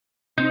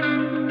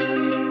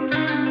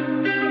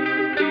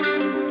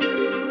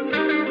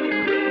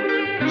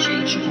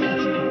Chop it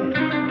down.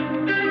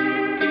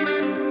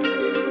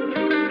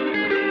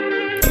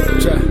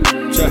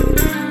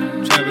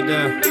 Chop it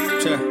down.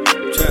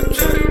 Chop it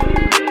down.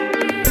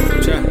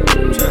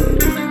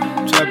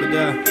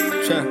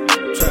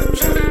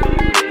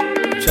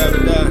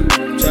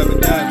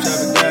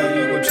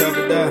 You gon' chop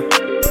it down.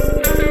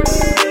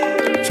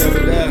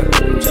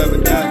 Chop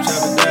it down.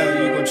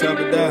 You gon' chop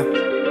it down.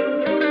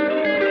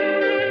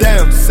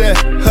 Damn, set,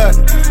 hut.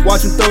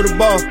 Watch him throw the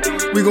ball.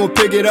 We gon'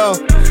 pick it off.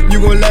 You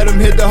gon' let him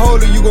hit the hole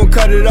or you gon'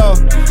 cut it off.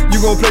 You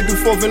gon' play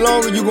through fourth and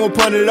long or you gon'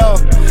 punt it off.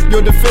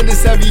 Your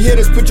defenders, heavy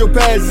hitters, put your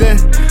pads in.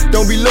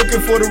 Don't be looking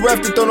for the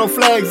ref to throw no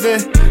flags in.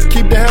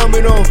 Keep the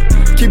helmet on,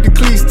 keep the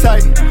cleats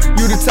tight.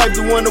 You the type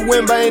to want to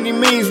win by any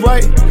means,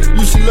 right?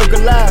 You should look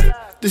alive.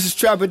 This is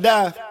Trap or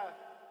Dive.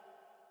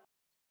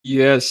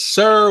 Yes,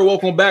 sir.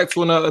 Welcome back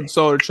to another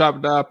episode of Trap or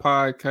Dive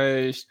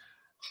Podcast.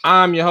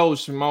 I'm your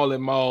host, Molly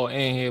Mall,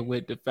 and here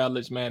with the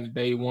fellas, man, the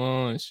day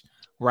ones.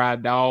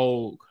 Ride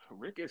Dog.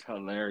 Rick is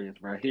hilarious,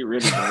 bro. He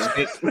really is.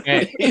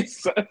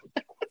 Bro,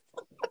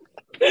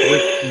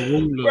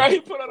 he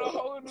put on a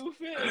whole new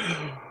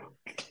film.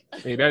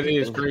 Hey, that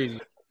is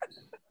crazy.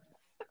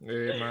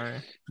 Yeah,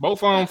 man.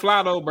 Both of them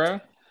fly though, bro.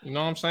 You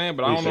know what I'm saying?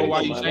 But I don't know why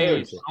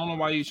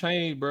you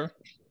changed. Bro.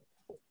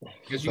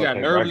 Because you got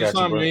nerves or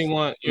something. You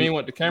ain't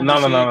want the camera.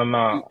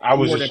 No. I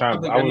was just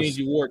trying. That means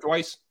you wore it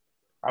twice.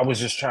 I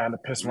was just trying to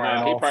piss Ryan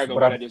off. He probably gonna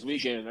wear that this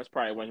weekend. That's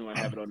probably when he want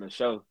to have it on the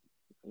show.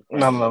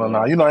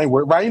 No. You know I ain't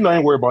worried. Right? You know I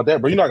ain't worried about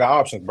that, bro. You know I got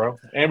options, bro.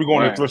 And we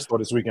going to the thrift store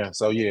this weekend.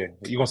 So yeah,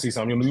 you gonna see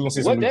something. You gonna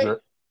see some new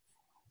drip.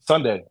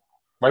 Sunday,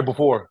 right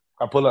before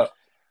I pull up.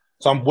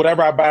 So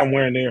whatever I buy, I'm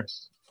wearing there.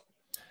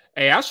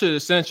 Hey, I should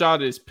have sent y'all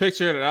this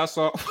picture that I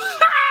saw.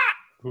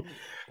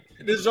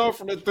 This joke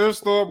from the thrift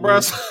store,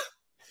 bro.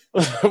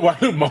 Why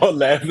do Maul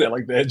laughing at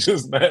like that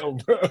just now,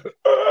 bro?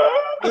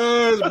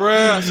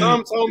 Bro.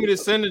 Some told me to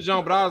send the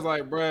jump, but I was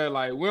like, bro,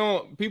 like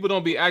people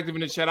don't be active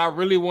in the chat. I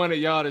really wanted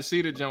y'all to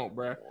see the jump,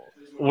 bro.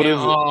 What is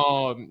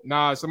it?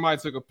 Nah,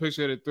 somebody took a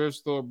picture of the thrift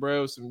store,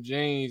 bro, with some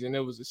jeans, and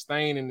there was a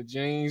stain in the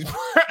jeans, bro.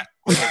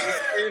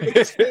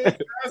 I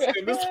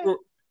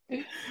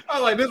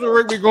was like, this is where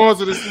Rick be going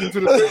to the thrift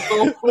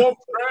store for,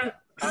 bro.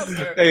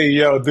 Hey,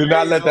 yo, do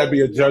not let that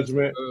be a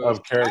judgment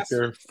of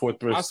character for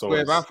thrift stores.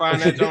 I swear, if I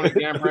find that joint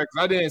again, bro, because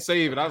I didn't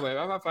save it. I was like,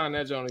 if I find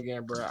that joint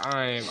again, bro,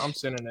 I'm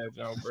sending that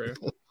joint, bro.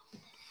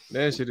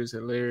 That shit is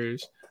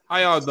hilarious. How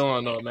y'all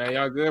doing, though, man?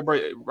 Y'all good, bro?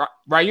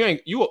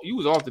 Right, you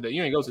was off today.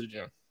 You ain't go to the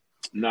gym.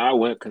 No, I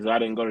went because I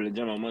didn't go to the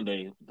gym on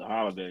Monday, the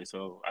holiday.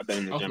 So I've been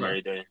in the gym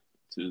every day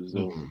too.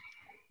 So.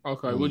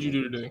 Okay, what'd you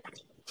do today?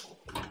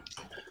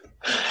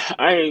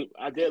 I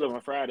did live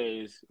on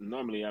Fridays.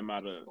 Normally I'm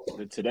out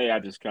of today. I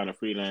just kind of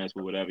freelance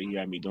with whatever he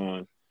got me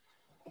doing.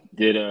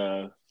 Did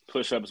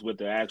push-ups with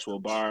the actual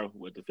bar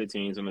with the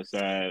 15s on the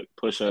side.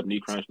 Push up,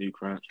 knee crunch,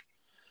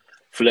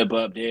 flip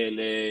up, dead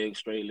legs,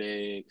 straight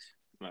legs.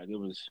 Like it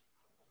was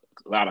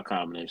a lot of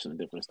combination of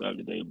different stuff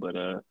today. But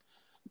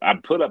I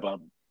burnt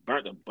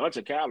a bunch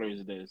of calories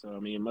today. So I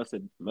mean, it must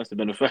have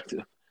been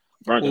effective.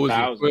 Burnt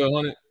 1,000.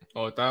 1,200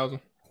 or 1,000.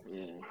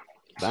 Yeah.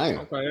 Damn.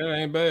 Okay, that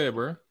ain't bad,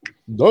 bro.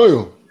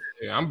 Damn.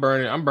 Yeah, I'm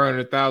burning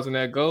 1,000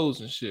 at goals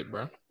and shit,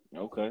 bro.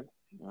 Okay.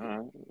 All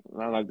right.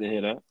 I like to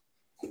hear that.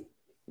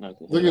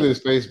 Look at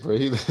his face, bro.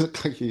 He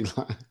looks like he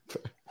lying.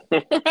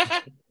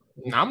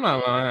 No, I'm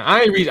not lying.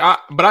 I ain't reach,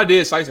 but I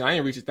did slice it. I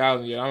ain't reached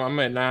 1,000 yet. I'm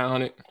at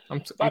 900.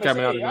 I'm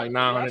coming out at like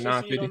 900,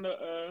 950.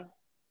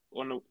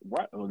 On the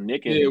what? On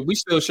Nick and we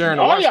still sharing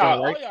the watch, right?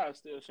 All y'all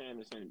still sharing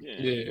the same.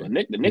 Yeah. Well,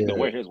 Nick don't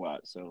wear his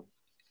watch, so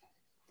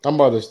I'm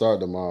about to start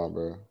tomorrow,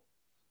 bro.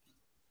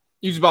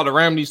 You just about to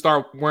randomly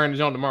start wearing the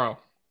jump tomorrow?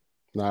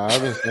 Nah,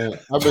 I've been saying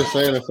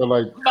it for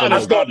like. I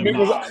thought Nick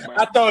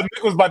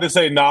was about to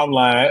say, "No, I'm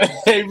lying."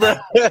 Hey, bro.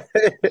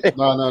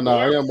 No.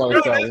 I am about to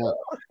start.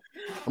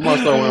 I'm about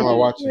to start wearing my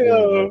watch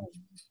again.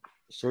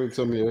 Shorty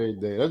told me every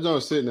day. That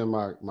joint's sitting in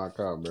my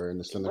car, bro, in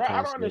the center console.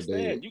 I don't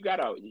understand. You got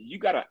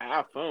an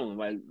iPhone.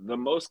 Like the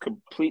most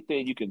complete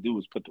thing you can do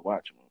is put the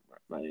watch on, bro.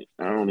 Like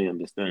I don't even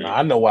understand.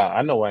 I know why.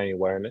 I ain't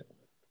wearing it.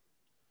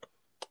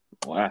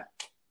 Why?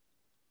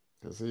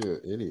 Cause he an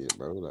idiot,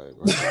 bro. Like,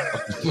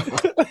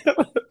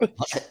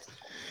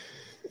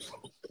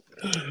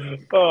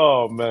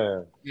 oh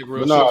man.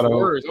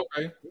 Words.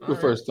 Okay. The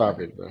first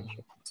topic, bro.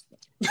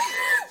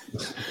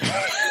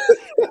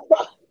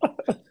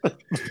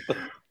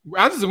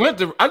 I just went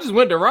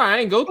to Ryan. I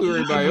ain't go through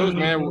everybody else,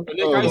 man.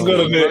 Let's go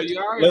to Nick.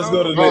 Let's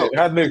go to Nick.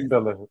 How Nick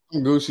feeling?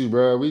 I'm Gucci,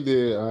 bro. We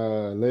did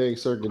leg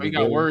circuit. We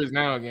got words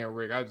now again,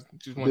 Rick. I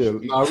just want you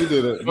to we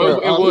did it. It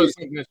was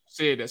something that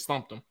said that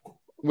stumped him.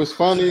 What's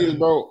funny is,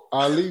 bro,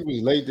 Ali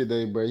was late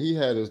today, bro. He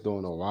had us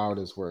doing the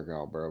wildest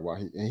workout, bro.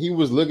 And he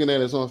was looking at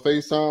us on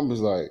FaceTime.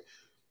 Was like,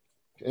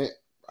 he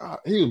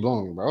was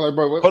blowing, bro. Like,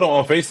 bro, hold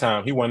on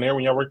FaceTime. He wasn't there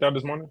when y'all worked out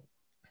this morning.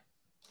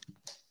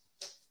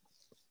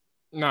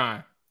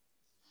 Nah.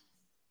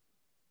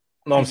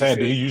 No, I'm saying,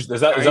 did he use?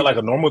 Is that like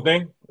a normal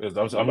thing?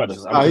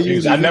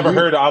 I never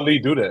heard Ali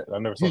do that.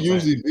 He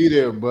usually be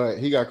there, but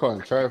he got caught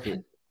in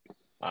traffic,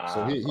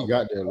 so he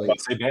got there late. I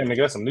say, damn, nigga,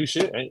 that's some new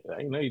shit. I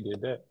ain't know you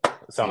did that.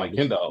 It sound like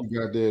Kendall. We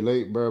got there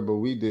late, bro, but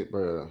we did,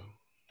 bro.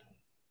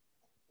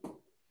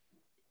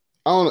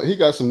 I don't know. He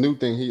got some new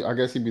thing. I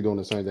guess he be doing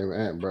the same thing with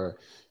Ant, bro.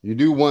 You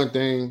do one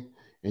thing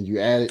and you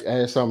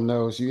add something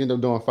else. You end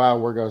up doing 5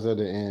 workouts at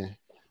the end.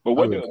 But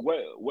what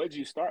did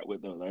you start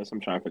with though? That's what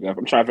I'm trying to figure out.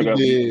 I'm trying to figure out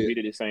if we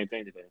did the same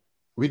thing today.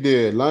 We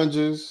did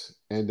lunges,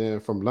 and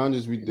then from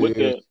lunges we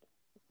did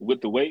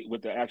with the weight,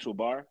 with the actual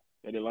bar.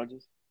 They did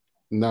lunges.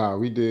 Nah,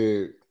 we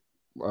did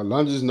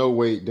lunges, no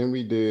weight. Then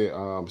we did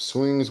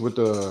swings with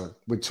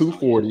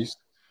 240s.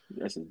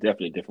 That's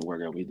definitely a different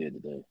workout we did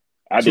today.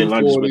 I did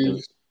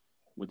lunges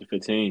with the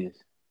 15s.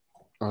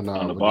 Oh no,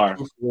 on the bar.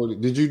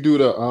 Did you do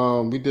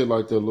the we did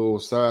like the little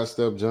side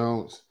step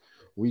jumps.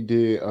 We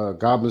did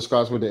goblet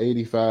squats with the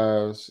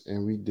 85s,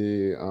 and we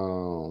did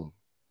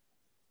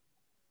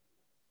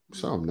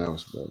something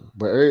else, bro.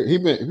 But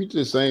we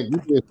just saying we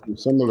did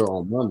similar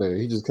on Monday.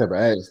 He just kept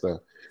adding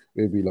stuff.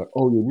 It'd be like,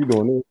 oh yeah, we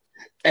doing this.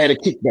 Add a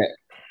kickback.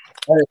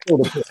 Add a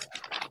shoulder kick.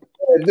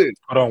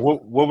 Hold on,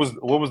 what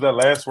was that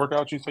last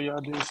workout you say y'all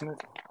did,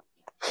 Snip?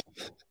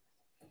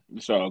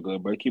 It's all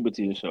good, bro. Keep it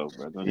to your show,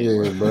 bro.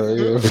 Yeah, bro.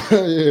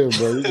 Yeah,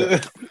 bro.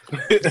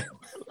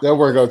 That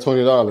workout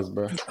 $20,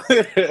 bro.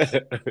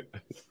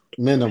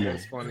 Minimum.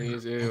 That's funny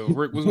as hell.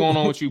 Rick, what's going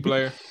on with you,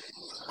 player?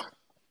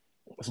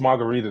 It's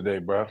Margarita Day,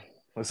 bro.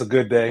 It's a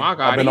good day. My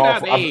God, I've been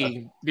off.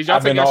 Did y'all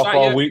take off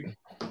all yet? week.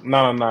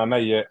 No,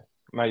 not yet.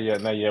 Not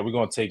yet. We're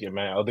gonna take it,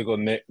 man. Oh, they go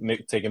Nick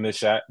taking this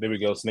shot. There we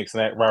go. Snick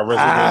snack. Right,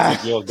 gonna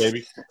take yours,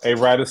 baby. Hey,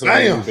 right, this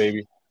is you,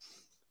 baby.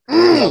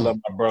 I love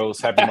my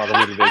bros. Happy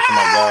Margarita Day to my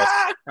guys.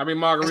 Happy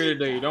Margarita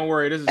Day. Don't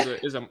worry, this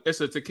is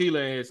it's a tequila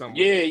in here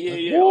somewhere.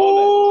 Yeah.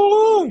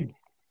 All that.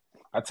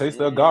 I taste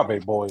the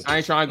agave, boys. I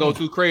ain't trying to go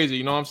too crazy,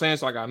 you know what I'm saying?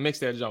 So I got to mix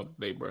that junk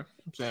today, bro. I'm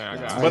saying I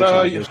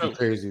got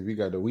crazy. We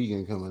got the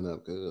weekend coming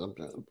up.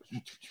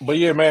 But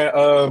yeah, man.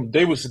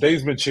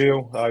 Today's been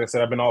chill. Like I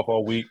said, I've been off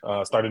all week.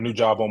 Started a new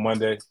job on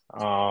Monday.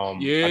 No,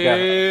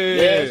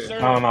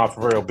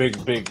 for real.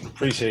 Big.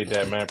 Appreciate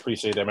that, man.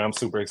 I'm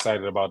super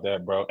excited about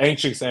that, bro.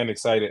 Anxious and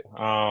excited.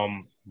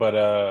 But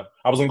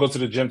I was gonna go to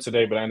the gym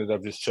today, but I ended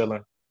up just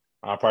chilling.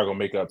 I'm probably gonna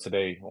make up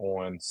today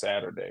on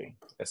Saturday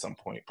at some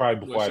point.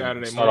 Probably before I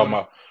start on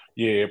my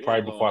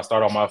before I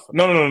start on my.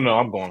 No.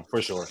 I'm going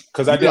for sure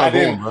because I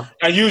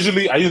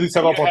usually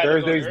take off on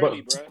Thursdays, but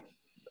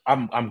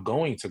I'm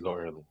going to go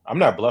early. I'm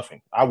not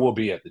bluffing. I will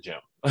be at the gym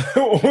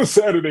on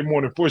Saturday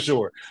morning for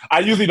sure. I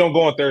usually don't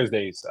go on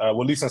Thursdays.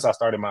 Well, at least since I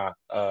started my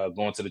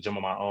going to the gym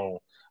on my own,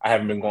 I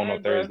haven't been going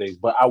on Thursdays.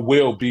 But I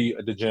will be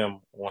at the gym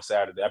on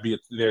Saturday. I'll be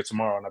there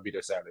tomorrow and I'll be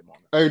there Saturday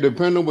morning. Hey,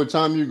 depending on what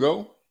time you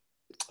go.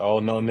 Oh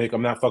no, Nick!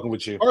 I'm not fucking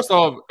with you. First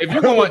off, if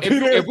you're going,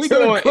 if we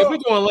going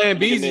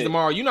Lambeezy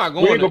tomorrow, you're not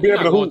going. We ain't gonna be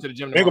able to hoop. To the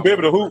gym. We ain't gonna be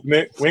able to hoop,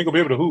 Nick. We ain't gonna be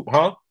able to hoop,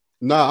 huh?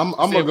 Nah,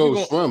 I'm gonna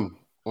go swim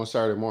on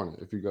Saturday morning.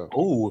 If you go,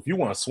 if you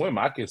want to swim,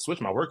 I can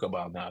switch my workout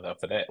out now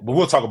for that. But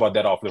we'll talk about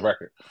that off the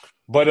record.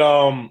 But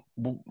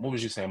what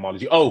was you saying,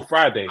 Molly? Oh,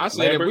 Friday. I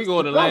said if we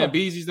go to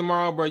Lambeezy's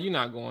tomorrow, bro, you're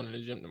not going to the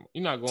gym.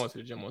 You're not going to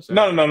the gym on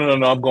Saturday.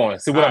 No. I'm going.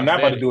 See, what I'm not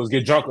about to do is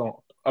get drunk on.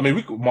 I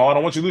mean, Maul, I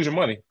don't want you to lose your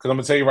money because I'm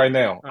gonna tell you right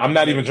now, I'm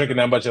not even drinking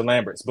that much at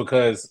Lambert's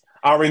because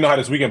I already know how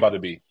this weekend about to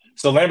be.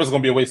 So Lambert's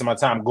gonna be a waste of my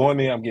time. Going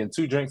there, I'm getting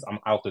 2 drinks. I'm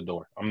out the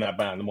door. I'm not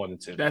buying more than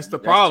 2. That's the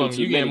problem.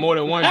 You getting more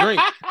than 1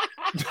 drink.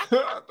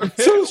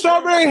 2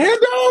 strawberry hen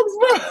dogs,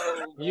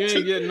 bro. You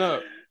ain't getting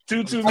up.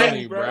 2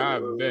 many, bro. I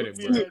bet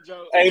it,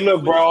 bro. Hey,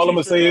 look, bro. All I'm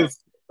gonna say is.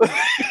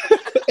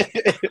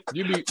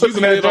 you be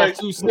off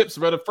 2 snips,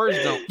 bro. The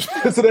first jump.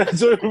 To that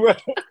joint, bro.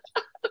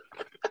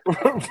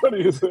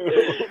 Funny as hell.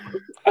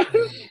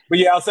 But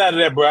yeah, outside of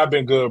that, bro, I've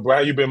been good, bro.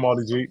 How you been,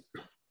 Molly G?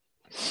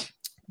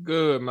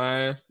 Good,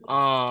 man.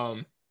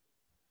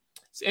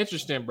 It's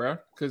interesting, bro,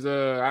 because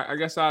I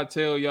guess I'll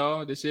tell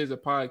y'all this is a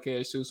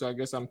podcast too, so I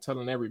guess I'm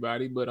telling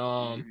everybody. But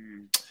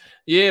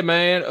yeah,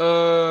 man.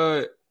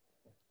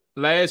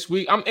 Last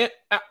week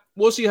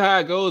we'll see how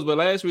it goes, but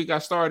last week I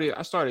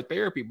started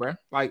therapy, bro.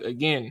 Like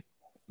again,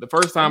 the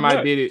first time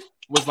I did it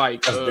was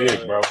like that's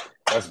big, bro.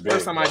 That's big.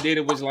 First time I did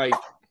it was like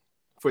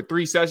for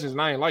 3 sessions,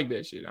 and I ain't like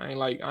that shit. I ain't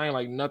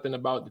like nothing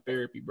about the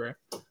therapy, bro.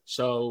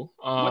 So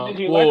what did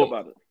you like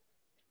about it?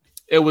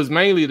 It was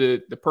mainly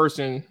the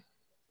person,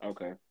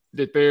 okay,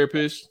 the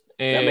therapist,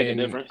 and that make a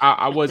difference.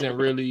 I wasn't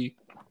really,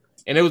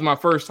 and it was my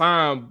first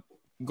time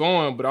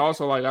going, but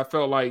also like I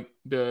felt like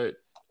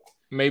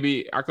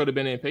maybe I could have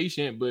been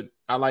impatient, but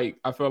I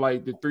felt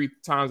like the 3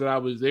 times that I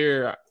was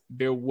there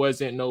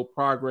wasn't no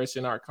progress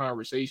in our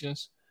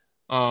conversations.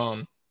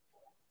 So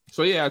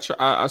yeah,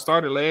 I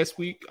started last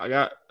week. I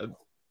got a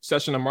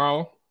session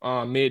tomorrow,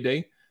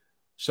 midday.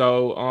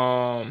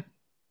 So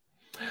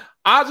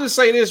I'll just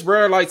say this,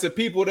 bro, like to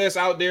people that's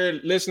out there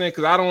listening,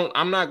 because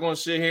I'm not going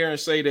to sit here and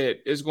say that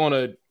it's going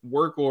to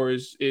work or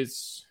it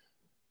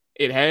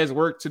has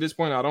worked to this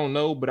point. I don't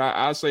know, but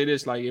I'll say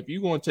this, like if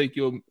you're going to take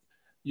your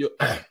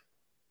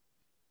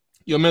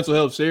mental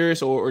health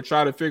serious or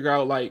try to figure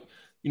out like,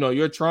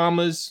 your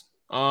traumas,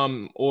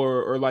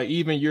 or like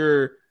even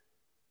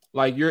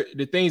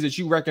the things that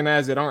you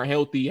recognize that aren't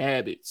healthy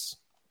habits,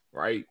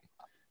 right?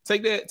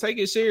 take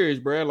it serious,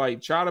 bro.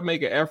 Like, try to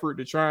make an effort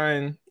to try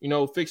and,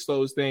 fix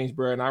those things,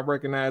 bro. And I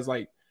recognize,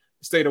 like,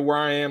 the state of where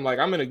I am. Like,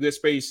 I'm in a good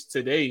space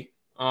today.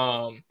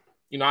 I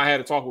had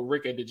to talk with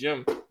Rick at the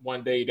gym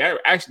one day.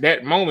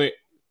 That moment,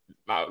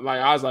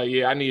 like, I was like,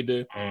 yeah, I need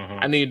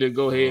to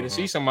go ahead and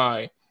see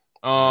somebody.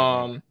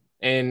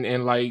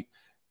 And like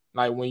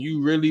when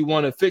you really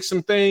want to fix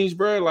some things,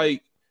 bro,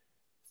 like,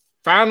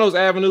 find those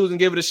avenues and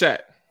give it a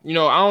shot. I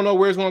don't know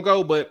where it's going to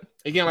go, but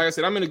again, like I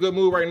said, I'm in a good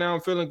mood right now.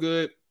 I'm feeling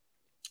good.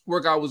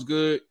 Workout was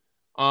good.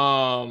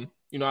 I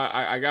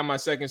got my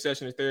second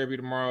session of therapy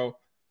tomorrow.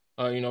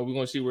 We're going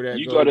to see where that goes.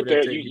 You go to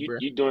therapy.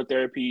 You doing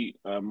therapy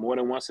more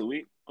than once a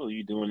week? Or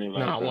you doing it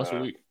like once a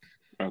week?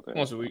 Okay.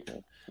 Once a week.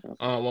 Okay.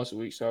 Once a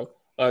week. So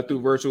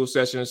through virtual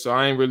sessions. So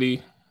I ain't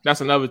really.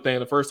 That's another thing.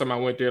 The first time I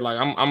went there, like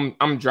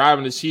I'm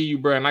driving to see you,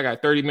 bro, and I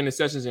got 30-minute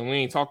sessions and we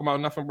ain't talking about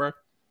nothing, bro.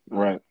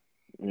 Right.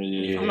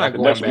 Yeah. I'm not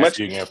going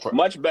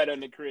much better in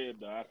the crib,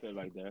 though. I feel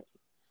like that.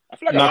 I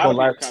feel like a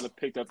lot of people kind of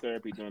picked up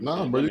therapy during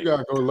the bro, you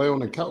gotta go lay on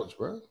the couch,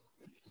 bro.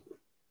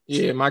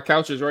 Yeah, my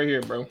couch is right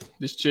here, bro.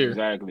 This chair.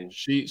 Exactly.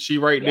 She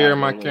right there in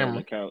my camera.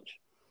 The couch.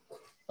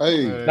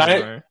 Hey, go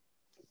ahead.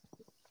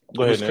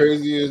 What's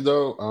crazy is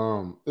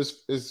though,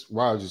 it's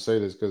wild you say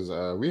this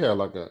because we had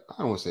like I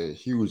don't want to say a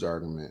huge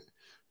argument,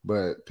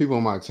 but people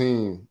on my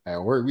team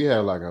at work, we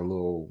had like a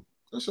little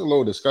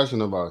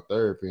discussion about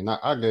therapy, and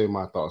I gave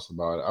my thoughts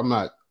about it. I'm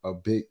not a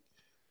big.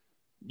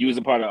 You was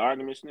a part of the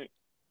argument, Nick?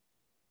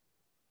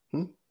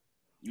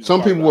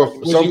 Some people were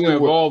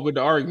involved with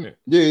the argument.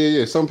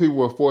 Yeah. Some people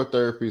were for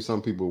therapy.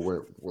 Some people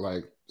were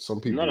like. Some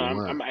people. No.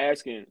 I'm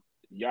asking.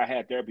 Y'all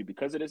had therapy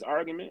because of this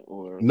argument,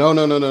 or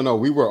no.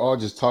 We were all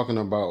just talking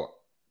about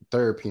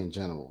therapy in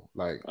general.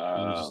 Like we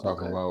were just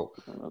talking about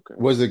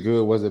was it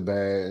good, was it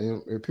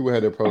bad? People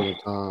had their pros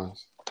and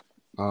cons.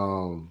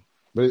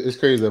 But it's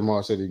crazy that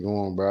Mark said he's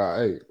going, bro.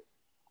 Hey,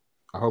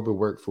 I hope it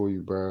worked for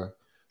you, bro.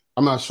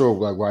 I'm not sure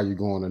like why you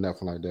going or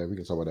nothing like that. We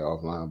can talk about that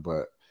offline,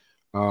 but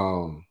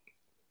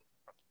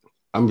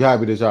I'm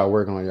happy that y'all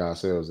working on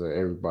yourselves.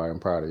 Everybody, I'm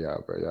proud of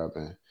y'all, bro. Y'all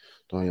been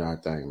doing y'all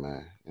thing,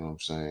 man. You know what I'm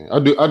saying?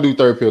 I do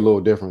therapy a little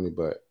differently,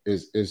 but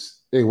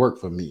it worked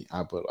for me.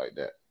 I put it like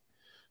that.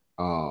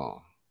 I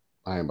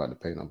ain't about to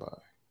pay nobody,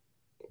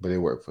 but it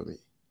worked for me.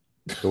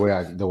 The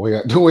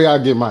way I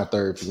get my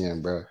therapy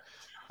in, bro.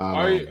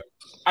 That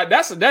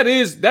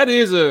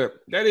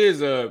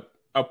is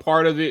a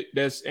part of it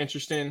that's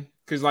interesting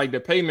because like the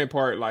payment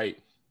part, like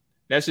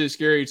that's just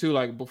scary too.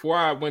 Like before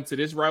I went to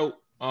this route,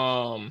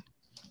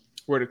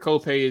 where the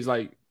copay is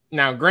like.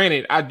 Now,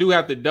 granted, I do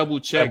have to double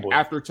check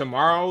after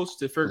tomorrow's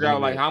to figure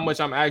out like how much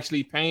I'm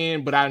actually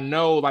paying. But I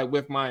know like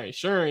with my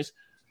insurance,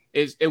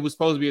 it was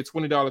supposed to be a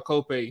 $20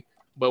 copay.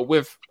 But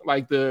with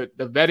like the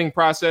vetting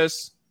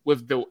process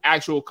with the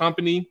actual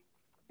company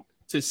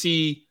to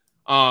see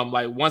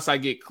like once I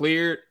get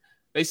cleared,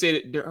 they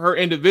said that her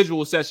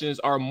individual sessions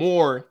are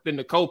more than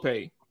the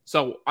copay.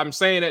 So I'm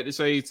saying that to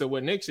say to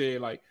what Nick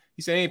said, like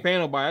he said, ain't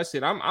paying nobody. I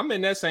said, I'm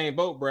in that same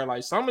boat, bro.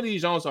 Like some of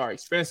these joints are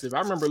expensive. I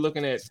remember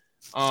looking at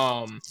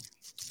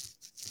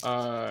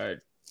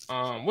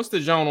what's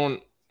the joint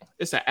on?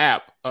 It's an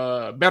app,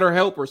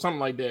 BetterHelp or something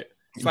like that.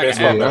 It's like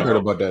an app. I heard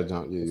about that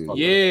joint.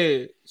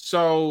 Yeah.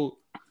 So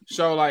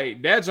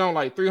like that joint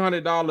like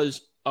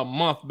 $300 a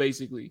month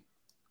basically,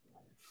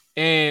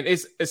 and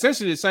it's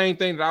essentially the same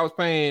thing that I was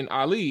paying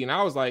Ali, and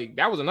I was like,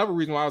 that was another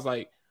reason why I was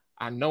like,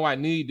 I know I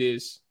need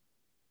this,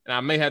 and I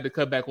may have to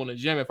cut back on the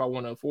gym if I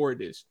want to afford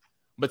this.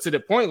 But to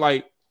the point,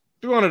 like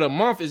 $300 a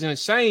month is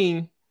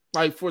insane,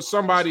 like for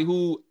somebody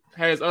who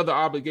has other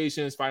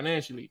obligations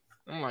financially.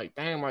 I'm like,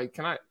 damn, like,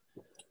 can I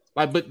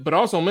like, but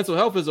also mental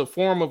health is a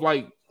form of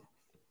like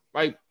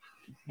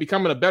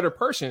becoming a better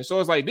person.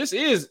 So it's like, this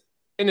is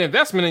an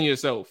investment in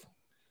yourself,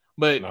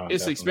 but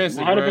it's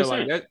expensive, bro.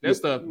 Like that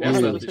stuff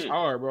is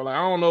hard, bro. Like,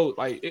 I don't know,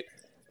 like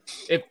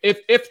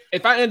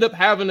if I end up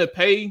having to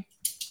pay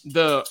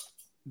the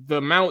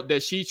amount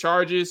that she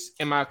charges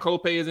and my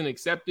copay isn't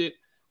accepted,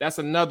 that's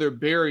another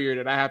barrier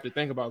that I have to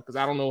think about because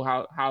I don't know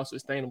how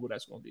sustainable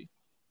that's going to be.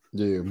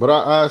 Yeah, but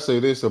I say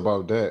this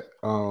about that.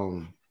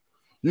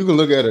 You can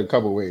look at it a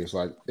couple ways.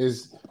 Like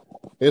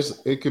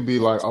it could be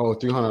like, oh,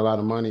 $300 a lot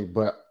of money,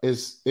 but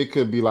it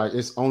could be like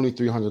it's only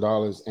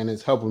 $300 and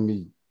it's helping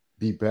me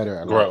be better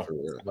at life.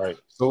 Right.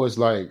 So it's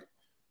like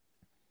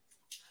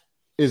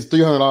it's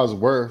 $300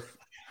 worth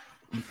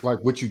like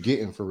what you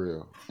getting for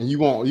real. And you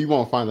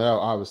won't find it out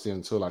obviously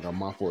until like a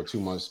month or 2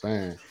 months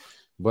span.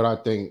 But I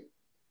think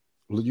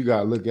you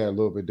gotta look at it a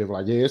little bit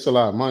different. Like, yeah, it's a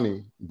lot of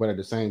money, but at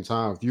the same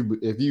time,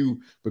 if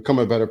you become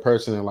a better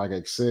person and like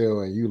excel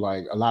and you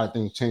like a lot of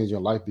things change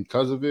your life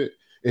because of it,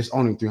 it's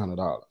only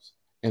 $300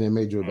 and it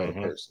made you a better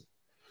person.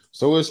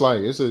 So it's like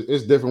it's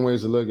different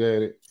ways to look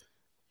at it.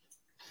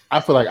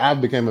 I feel like I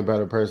became a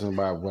better person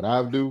by what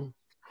I do.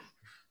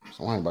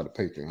 So I ain't about to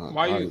pay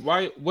 $300.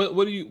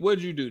 What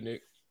did you do,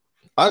 Nick?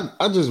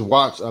 I just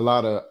watch a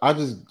lot of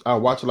I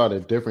watch a lot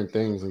of different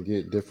things and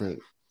get different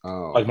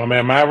like my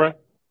man Myron.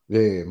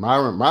 Yeah,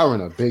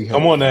 Myron a big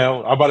help. Come on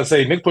now. I'm about to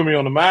say Nick put me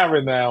on the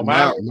Myron now.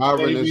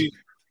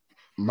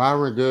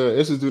 Myron Good.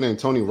 It's a dude named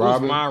Tony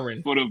Robbins.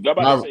 Myron? For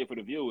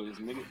the viewers,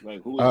 nigga.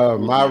 Like who is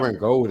Myron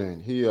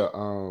Golden. He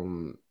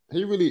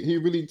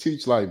really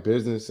teach like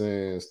business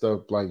and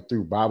stuff like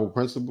through Bible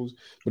principles,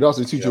 but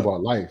also teach you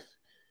about life.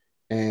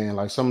 And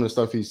like some of the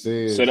stuff he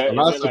says, so that a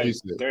lot of is stuff like he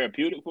said,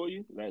 therapeutic for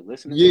you, like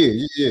listening.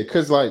 Yeah,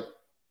 because like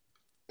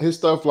his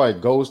stuff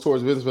like goes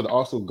towards business, but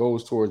also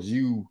goes towards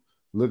you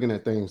looking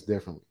at things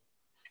differently.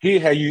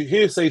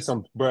 He'll say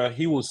something, bro.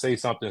 He will say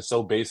something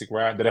so basic,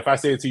 right? That if I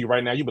say it to you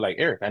right now, you'll be like,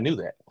 Eric, I knew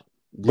that.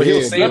 But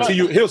he'll say it to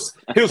you. He'll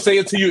say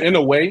it to you in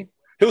a way.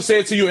 He'll say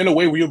it to you in a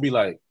way where you'll be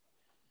like,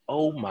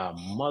 oh my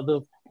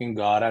motherfucking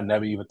God, I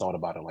never even thought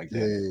about it like that.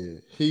 Yeah,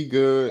 he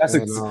good. That's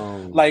and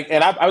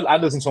I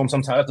listen to him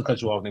sometimes. I have to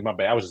cut you off, Nick. My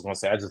bad. I was just gonna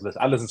say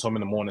I listen to him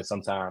in the morning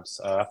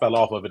sometimes. I fell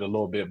off of it a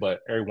little bit,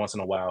 but every once in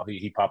a while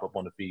he pop up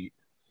on the feed.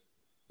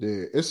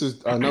 Yeah, this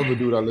is another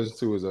dude I listen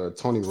to is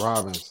Tony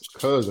Robbins,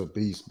 cuz a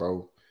beast,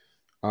 bro.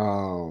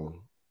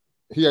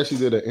 He actually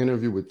did an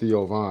interview with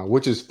Theo Von,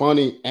 which is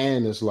funny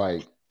and it's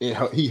like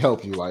he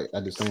helped you like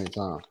at the same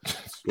time.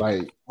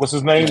 Like what's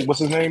his name? What's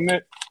his name,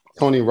 Nick?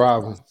 Tony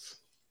Robbins.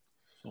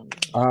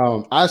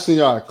 I seen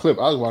y'all a clip.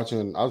 I was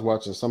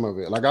watching some of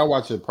it. Like I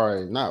watch it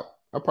I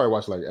probably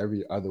watch like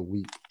every other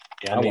week.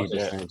 Yeah, I need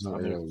that.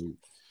 Every other week.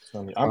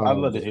 I'd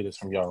love to hear this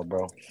from y'all,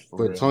 bro.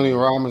 But Tony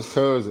Robbins,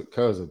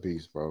 cuz a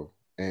beast, bro.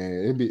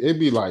 And it'd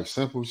be like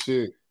simple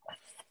shit.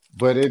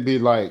 But it'd be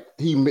like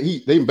they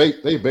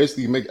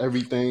basically make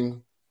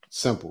everything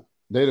simple.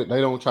 They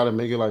don't try to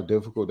make it like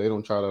difficult. They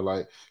don't try to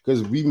like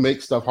because we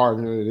make stuff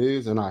harder than it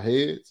is in our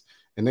heads,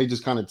 and they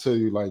just kind of tell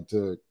you like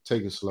to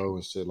take it slow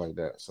and shit like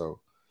that. So,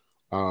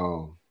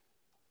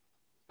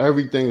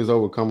 everything is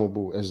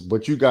overcomable.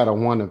 But you gotta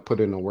want to put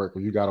in the work,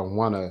 or you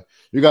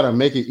gotta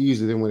make it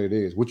easier than what it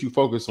is. What you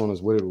focus on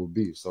is what it will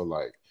be. So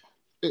like,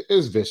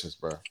 it's vicious,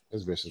 bro.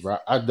 It's vicious, bro.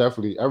 I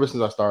definitely ever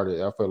since I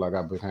started, I feel like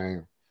I've been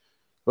hanging.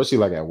 Especially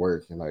like at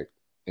work and like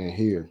in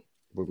here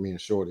with me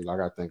and Shorty, like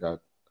I think I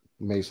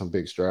made some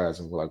big strides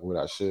in like what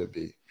I should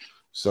be.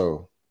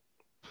 So,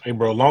 hey,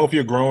 bro, long if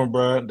you're growing,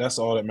 bro, that's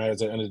all that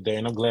matters at the end of the day.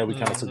 And I'm glad we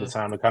kind of took the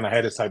time to kind of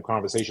have this type of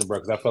conversation, bro,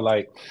 because I feel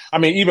like, I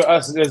mean, even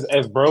us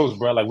as bros,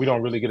 bro, like we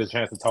don't really get a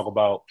chance to talk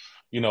about,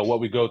 you know, what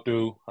we go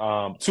through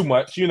too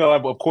much. You know,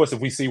 of course, if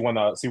we see one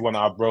of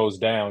our bros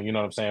down, you know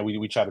what I'm saying,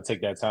 we try to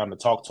take that time to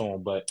talk to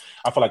them. But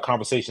I feel like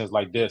conversations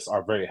like this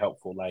are very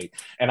helpful. Like,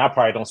 and I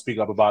probably don't speak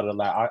up about it a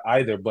lot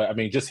either. But I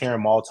mean, just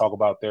hearing Maul talk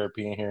about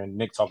therapy and hearing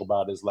Nick talk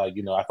about it is like,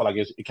 you know, I feel like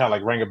it kind of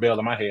like rang a bell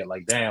in my head.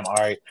 Like, damn, all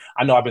right,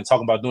 I know I've been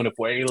talking about doing it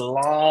for a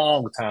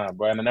long time,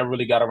 bro, and I never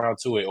really got around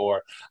to it.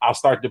 Or I'll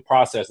start the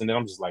process and then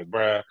I'm just like,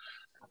 bro,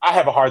 I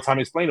have a hard time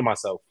explaining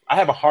myself.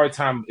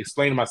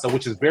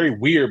 Which is very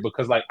weird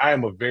because like I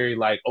am a very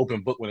like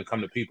open book when it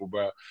comes to people,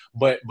 bro.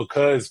 But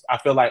because I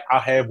feel like I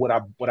have what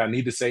I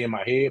need to say in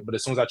my head, but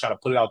as soon as I try to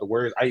put it out the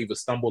words, I either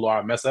stumble or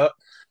I mess up.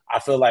 I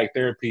feel like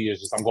therapy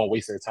is just I'm going to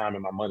waste their time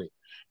and my money,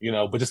 you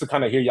know. But just to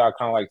kind of hear y'all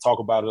kind of like talk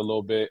about it a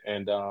little bit,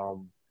 and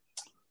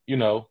you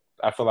know,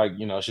 I feel like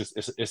you know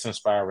it's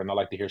inspiring. I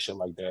like to hear shit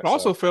like that. I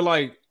also feel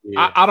like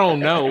I don't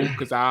know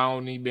because I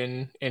only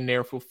been in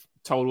there for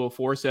total of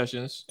 4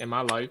 sessions in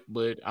my life,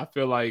 but I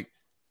feel like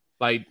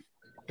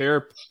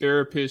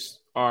therapists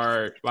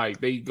are like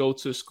they go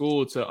to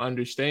school to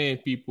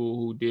understand people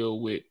who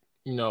deal with,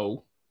 you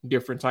know,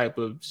 different type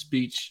of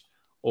speech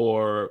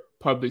or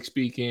public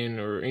speaking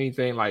or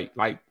anything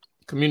like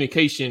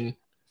communication,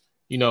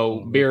 you know,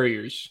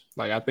 barriers.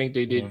 Like I think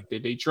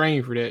they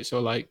train for that. So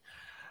like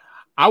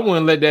I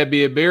wouldn't let that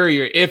be a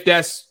barrier if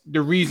that's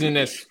the reason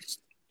that's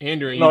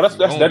hindering. No, that's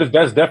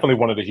definitely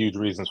one of the huge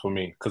reasons for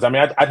me. Because I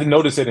mean, I didn't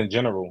notice it in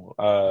general,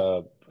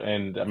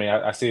 and I mean,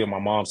 I see it with my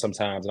mom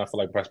sometimes, and I feel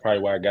like that's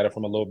probably where I got it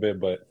from a little bit.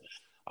 But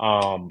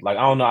like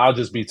I don't know, I'll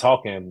just be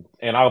talking,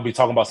 and I'll be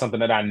talking about something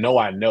that I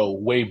know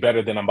way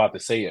better than I'm about to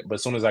say it. But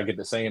as soon as I get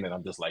to saying it,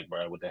 I'm just like,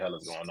 bro, what the hell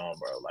is going on,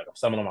 bro? Like I'm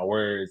stumbling on my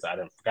words. I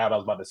didn't forgot what I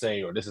was about to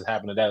say, or this is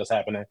happening, that is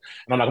happening,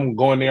 and I'm like, I'm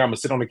going there. I'm gonna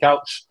sit on the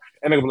couch,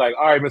 and they'll be like,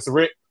 all right, Mr.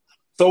 Rick.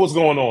 So what's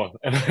going on?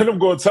 And then I'm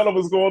going to tell them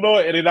what's going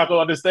on, and they're not going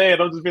to understand.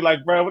 I'll just be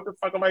like, bro, what the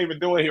fuck am I even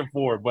doing here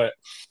for? But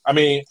I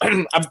mean,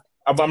 I'm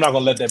not going to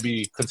let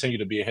that continue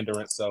to be a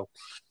hindrance. So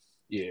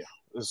yeah,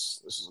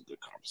 this is a good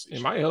conversation.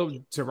 It might help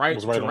to write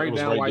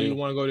down why you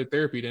want to go to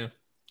therapy. Then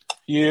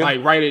yeah,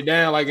 like write it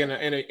down like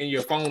in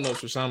your phone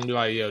notes or something. Be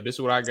like, yo, this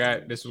is what I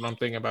got. This is what I'm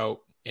thinking about,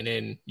 and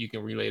then you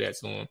can relay that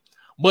to them.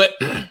 But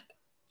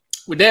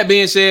with that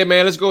being said,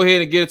 man, let's go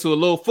ahead and get into a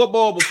little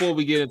football before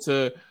we get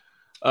into.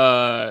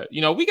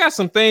 You know, we got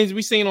some things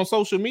we seen on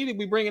social media.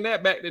 We bringing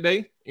that back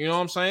today. You know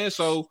what I'm saying?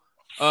 So,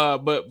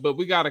 but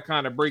we got to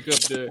kind of break up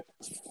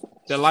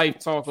the life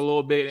talk a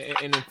little bit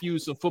and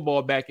infuse some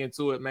football back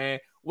into it, man.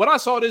 What I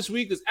saw this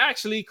week is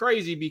actually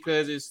crazy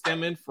because it's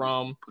stemming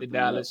from the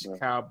Dallas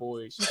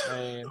Cowboys.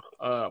 Man,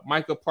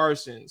 Micah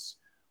Parsons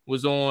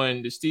was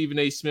on the Stephen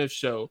A. Smith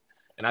show,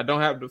 and I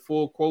don't have the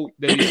full quote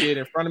that he said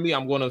in front of me.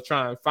 I'm going to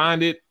try and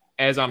find it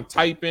as I'm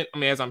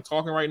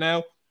talking right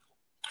now.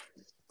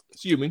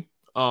 Excuse me.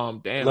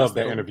 Damn, love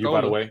that interview,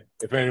 by the way.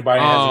 If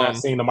anybody has not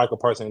seen the Michael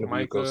Parsons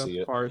interview, go see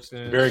it.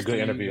 Parsons, very good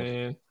interview.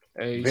 Man.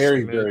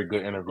 Very, very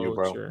good interview,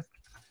 Culture.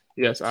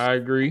 Bro. Yes, I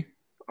agree.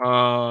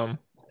 Micah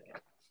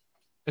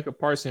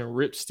Parsons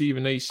ripped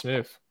Stephen A.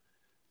 Smith.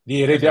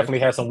 Yeah, they definitely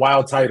had some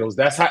wild titles.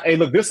 That's how. Hey,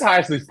 look, this is how I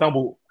actually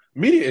stumbled.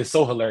 Media is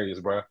so hilarious,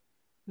 bro.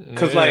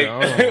 Because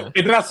and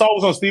then I saw it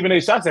was on Stephen A. I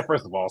said,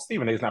 first of all,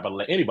 Stephen A.'s not gonna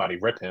let anybody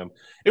rip him.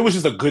 It was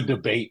just a good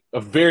debate,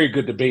 a very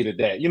good debate at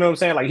that. You know what I'm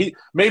saying? Like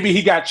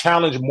he got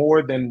challenged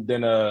more than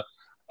a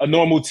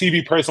normal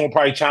TV person will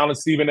probably challenge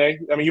Stephen A.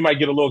 I mean, you might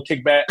get a little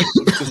kickback,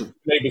 but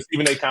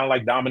Stephen A. kind of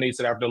like dominates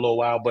it after a little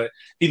while. But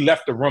he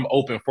left the room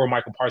open for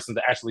Michael Parsons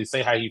to actually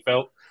say how he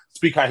felt,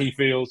 speak how he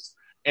feels.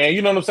 And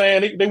you know what I'm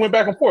saying? They went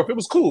back and forth. It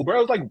was cool, bro.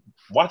 It was like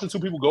watching two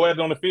people go at it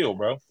on the field,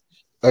 bro.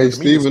 Hey,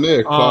 Stephen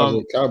A.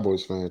 closet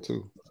Cowboys fan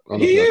too.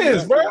 He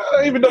is, bro.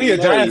 Even though he's a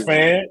Giants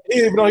fan,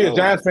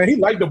 he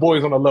liked the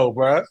boys on the low,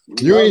 bro.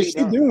 You ain't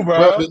see,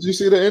 bro. Did you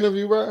see the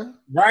interview, bro?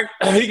 Right,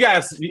 he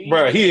is,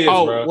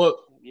 bro. Well,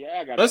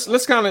 yeah, I got.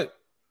 Let's kind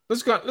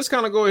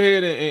of go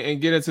ahead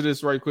and get into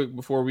this right quick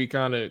before we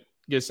kind of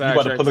get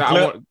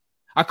sidetracked.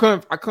 I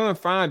couldn't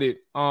find it.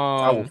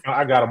 I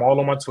got them all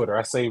on my Twitter.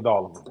 I saved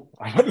all of them.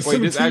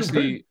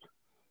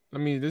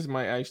 Wait, this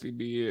might actually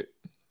be it.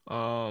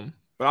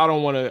 But I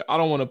don't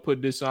want to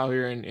put this out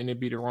here and it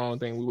be the wrong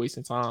thing. We're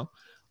wasting time.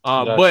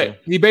 But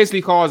he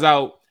basically calls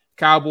out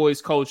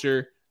Cowboys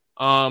culture.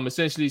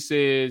 Essentially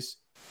says,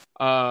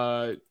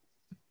 "I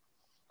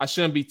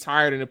shouldn't be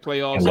tired in the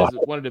playoffs." Is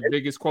one of the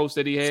biggest quotes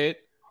that he had.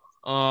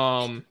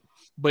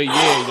 But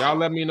yeah, y'all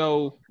let me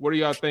know, what are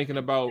y'all thinking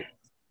about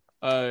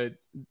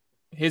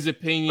his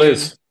opinion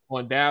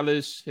on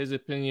Dallas, his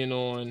opinion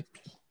on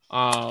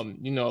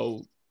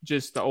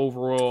just the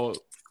overall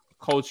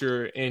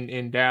culture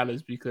in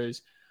Dallas,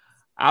 because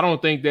I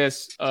don't think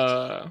that's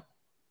a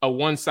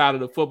one side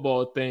of the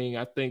football thing.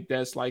 I think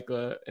that's like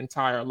a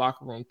entire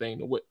locker room thing,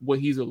 what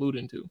he's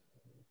alluding to.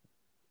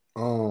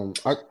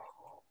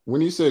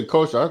 When he said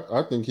culture,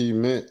 I think he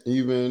meant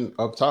even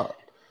up top.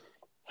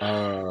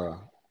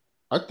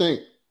 I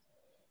think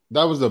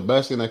that was the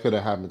best thing that could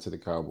have happened to the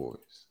Cowboys.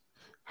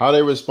 How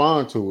they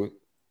respond to it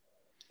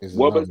is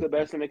what was the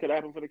best thing that could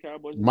happen for the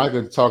Cowboys?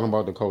 Micah talking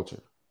about the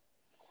culture.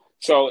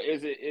 So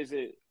is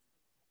it?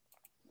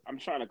 I'm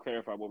trying to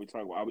clarify what we're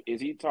talking about. Is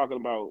he talking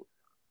about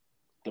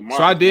the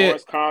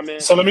Lawrence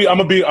comment? So I'm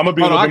gonna be. Hold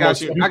on, I got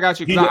you.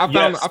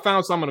 I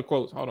found some of the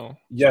quotes. Hold on.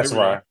 Yes,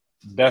 right.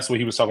 That's what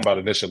he was talking about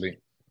initially.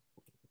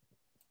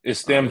 It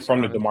stemmed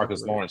from the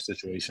DeMarcus Lawrence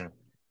situation.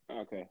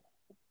 Okay.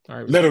 All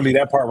right. Literally,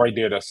 that part right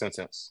there, that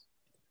sentence.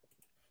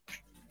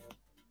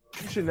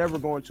 You should never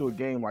go into a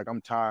game like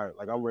I'm tired,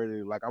 like I'm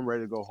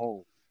ready to go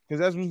home, because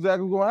that's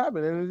exactly what's going to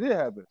happen, and it did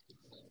happen.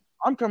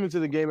 I'm coming to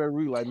the game every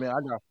week like, man, I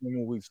got 4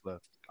 more weeks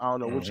left. I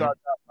don't know what y'all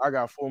got. I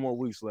got 4 more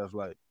weeks left.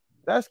 Like,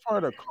 that's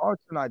part of the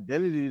culture and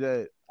identity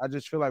that I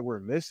just feel like we're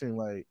missing.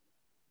 Like,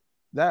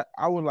 that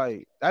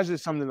that's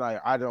just something like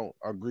I don't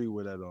agree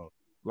with at all.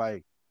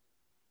 Like,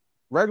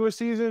 regular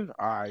season,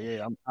 all right,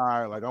 yeah, I'm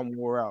tired, like I'm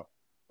wore out.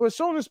 But as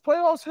soon as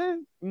playoffs hit,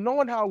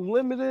 knowing how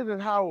limited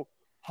and how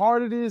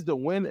hard it is to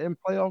win in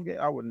playoff game,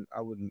 I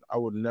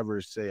would never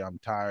say I'm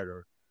tired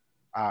or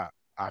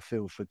I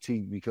feel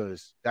fatigued,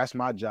 because that's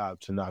my job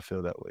to not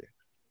feel that way.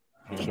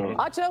 For sure.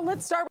 Acho,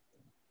 let's start.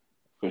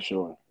 For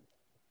sure.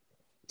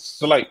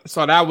 So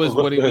that was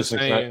what he was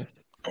saying.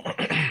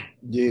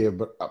 Yeah,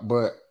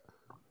 but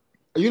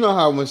you know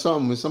how when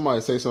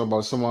somebody say something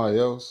about somebody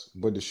else,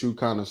 but the shoe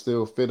kind of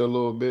still fit a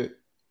little bit,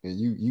 and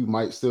you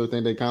might still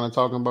think they kind of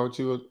talking about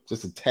you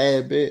just a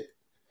tad bit.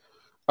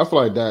 I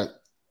feel like that.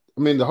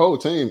 I mean, the whole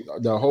team,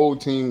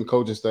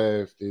 coaching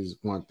staff is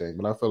one thing,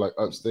 but I feel like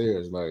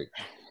upstairs, like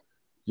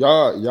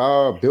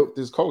y'all built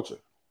this culture.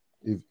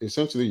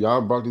 Essentially,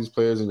 y'all brought these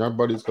players and y'all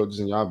brought these coaches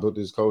and y'all built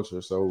this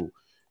culture. So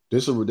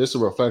this is a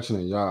reflection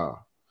of y'all.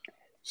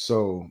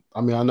 So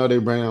I mean, I know they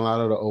bring a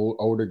lot of the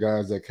older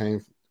guys that came,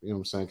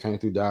 came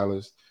through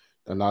Dallas.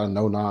 A lot of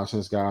no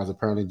nonsense guys.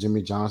 Apparently,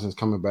 Jimmy Johnson's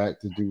coming back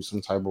to do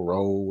some type of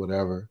role,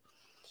 whatever.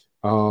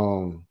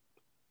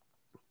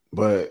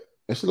 But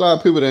there's a lot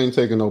of people that ain't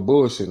taking no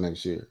bullshit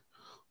next year.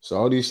 So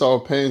all these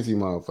soft pansy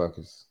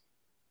motherfuckers,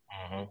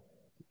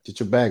 get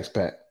your bags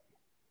packed,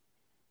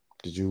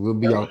 because you will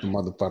be out the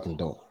motherfucking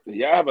door.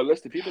 Y'all have a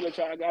list of people that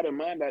y'all got in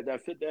mind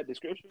that fit that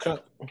description?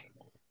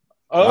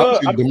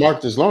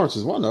 DeMarcus Lawrence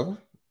is one of them.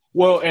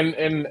 Well,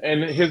 and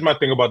here's my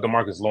thing about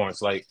DeMarcus Lawrence.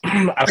 Like,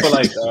 I feel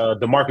like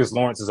DeMarcus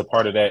Lawrence is a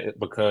part of that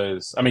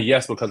because of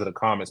the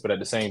comments, but at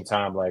the same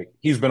time, like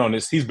he's been on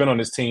this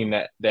team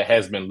that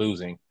has been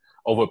losing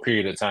over a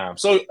period of time.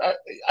 So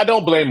I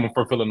don't blame him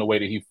for feeling the way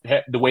that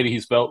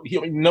he's felt.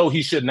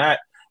 He should not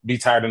be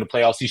tired in the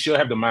playoffs. He should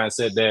have the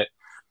mindset that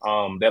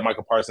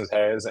Michael Parsons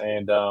has,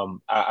 and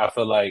I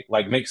feel like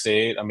Nick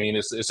said, I mean,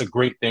 it's a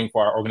great thing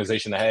for our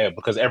organization to have,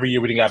 because every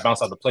year we didn't got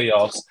bounced out the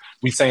playoffs.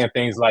 We saying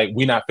things like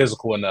we're not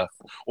physical enough,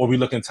 or we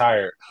looking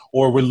tired,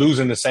 or we're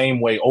losing the same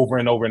way over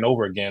and over and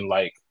over again.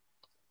 Like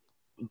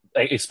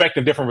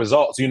expecting different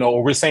results,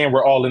 or we're saying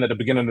we're all in at the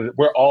beginning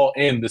we're all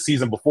in the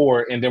season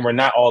before, and then we're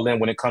not all in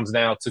when it comes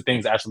down to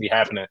things actually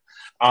happening.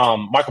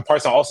 Michael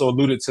Parsons also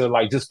alluded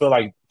to just feel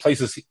like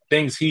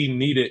things he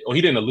needed, or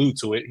he didn't allude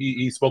to it.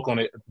 He spoke on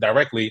it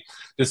directly,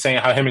 just saying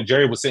how him and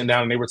Jerry were sitting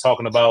down and they were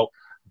talking about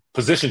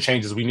position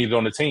changes we needed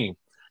on the team.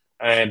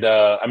 And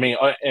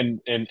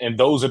and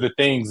those are the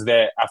things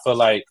that I feel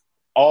like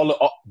all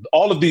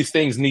of these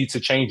things need to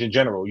change in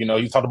general.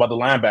 He talked about the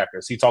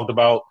linebackers. He talked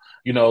about,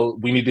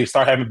 we need to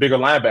start having bigger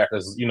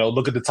linebackers.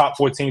 Look at the top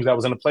 4 teams that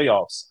was in the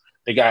playoffs.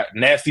 They got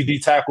nasty D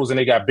tackles and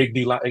they got big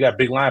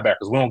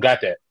linebackers. We don't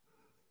got that.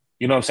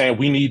 You know what I'm saying?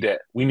 We need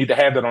that. We need to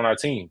have that on our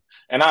team.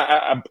 And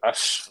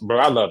bro,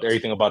 I loved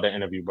everything about that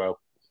interview, bro.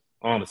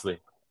 Honestly.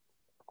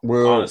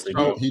 Well, honestly,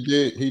 he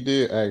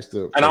did ask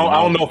the. And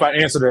I don't know if I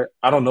answered it.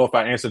 I don't know if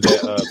I answered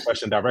that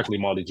question directly,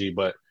 Molly G.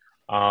 But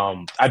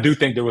I do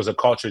think there was a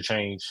culture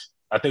change.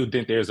 I think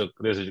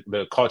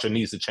the culture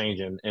needs to change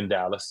in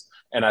Dallas,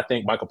 and I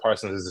think Michael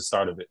Parsons is the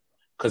start of it,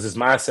 because his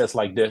mindset's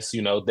like this,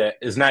 that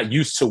is not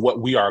used to what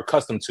we are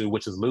accustomed to,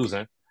 which is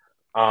losing.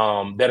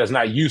 That is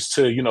not used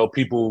to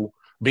people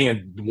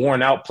being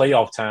worn out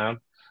playoff time.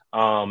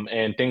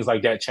 And things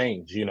like that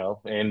change,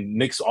 and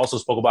Nick also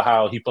spoke about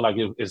how he felt like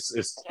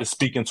it's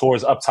speaking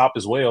towards up top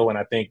as well. And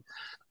I think,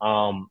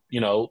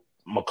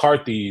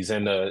 McCarthy's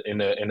and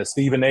the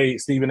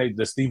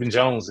Stephen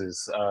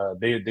Joneses,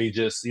 they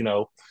just,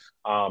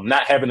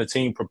 not having a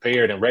team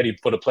prepared and ready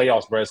for the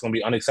playoffs, bro, it's going to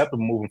be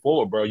unacceptable moving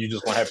forward, bro. You're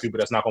just going to have people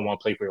that's not going to want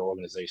to play for your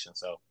organization.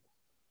 So,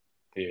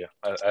 yeah,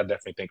 I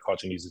definitely think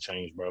culture needs to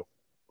change, bro.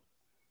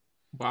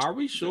 But are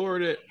we sure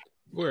that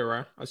 – go ahead,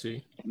 Ryan. I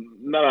see.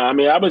 No, I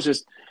mean, I was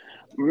just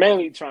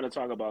mainly trying to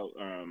talk about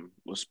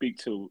speak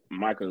to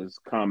Michael's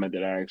comment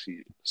that I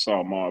actually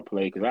saw Mar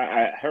play, because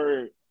I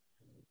heard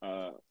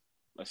a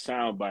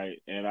soundbite,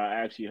 and I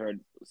actually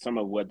heard some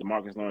of what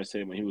DeMarcus Lawrence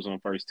said when he was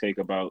on First Take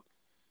about,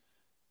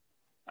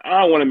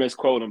 I don't want to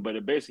misquote him, but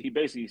he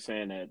basically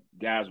saying that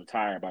guys were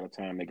tired by the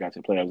time they got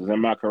to the playoffs.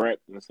 Am I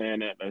correct in saying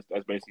that?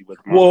 That's basically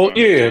what.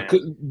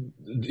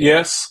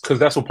 Yes, because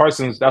that's what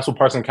Parsons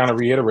kind of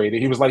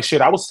reiterated. He was like,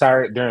 "Shit, I was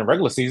tired during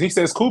regular season." He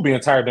says, "It's cool being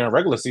tired during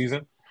regular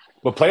season,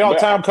 but playoff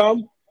time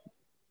come,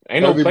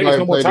 ain't no players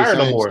no more tired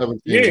no more."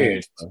 Yeah.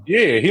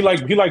 He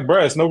like,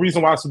 bruh, it's no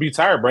reason why I should be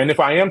tired, bruh. And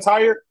if I am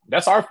tired,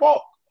 that's our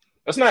fault.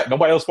 That's not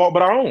nobody else's fault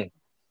but our own.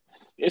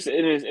 It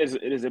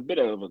is a bit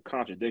of a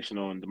contradiction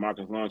on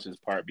DeMarcus Lawrence's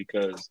part,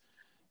 because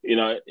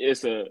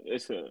it's a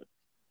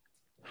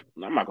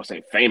I'm not gonna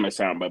say famous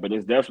soundbite, but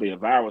it's definitely a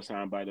viral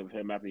soundbite of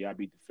him after y'all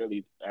beat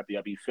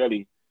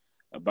Philly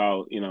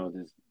about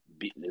this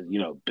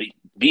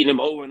beating him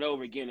over and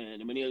over again,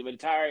 and when he's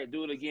tired,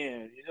 do it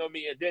again. You know what I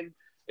mean? And then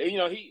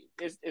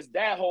it's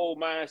that whole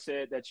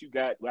mindset that you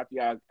got after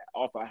y'all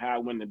off a high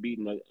win and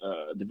beating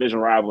a division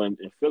rival in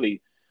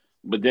Philly.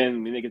 But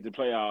then when they get to the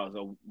playoffs,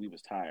 we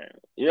was tired.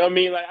 You know what I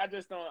mean? Like, I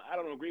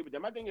don't agree with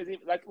them. My thing is,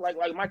 like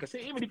Michael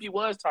said, even if you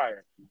was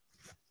tired,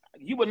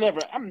 you're never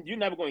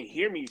going to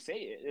hear me say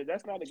it.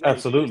 That's not a good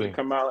Absolutely to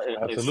come out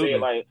and say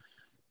it,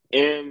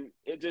 and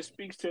it just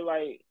speaks to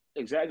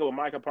exactly what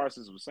Michael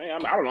Parsons was saying.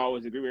 I don't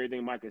always agree with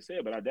everything Michael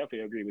said, but I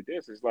definitely agree with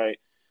this. It's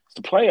it's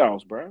the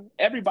playoffs, bro.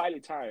 Everybody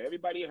tired.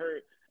 Everybody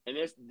hurt, and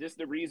this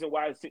the reason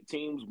why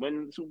teams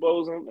win the Super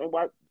Bowls and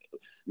why.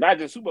 Not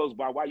just Super Bowls,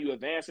 but why you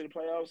advance to the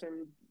playoffs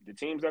and the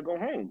teams that go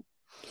home.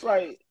 It's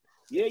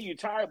yeah, you're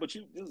tired, but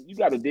you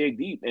got to dig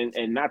deep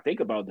and not think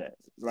about that.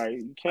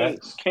 You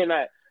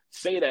cannot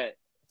say that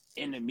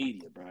in the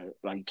media, bro.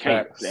 You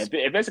can't.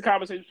 If it's a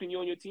conversation between you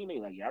and your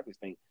teammate, I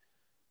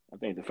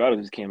think the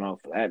fellas just came out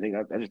for that.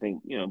 I just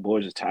think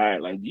boys are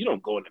tired. You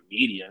don't go in the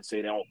media and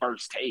say that on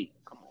First Take.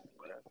 Come on,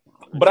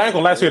 bro. But I ain't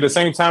gonna lie to you at the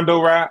same time,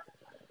 though, right?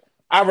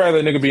 I'd rather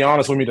a nigga be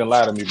honest with me than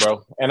lie to me,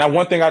 bro. And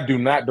one thing I do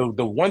not do,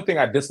 the one thing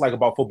I dislike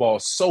about football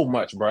so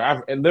much,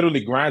 bro, it literally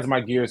grinds my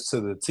gears to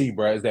the T,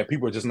 bro, is that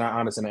people are just not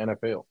honest in the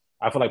NFL.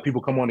 I feel like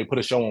people come on, they put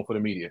a show on for the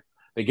media.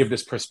 They give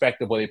this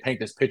perspective or they paint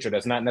this picture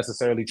that's not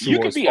necessarily true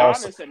or it's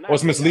false or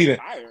it's misleading.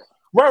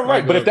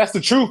 Right. But if that's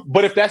the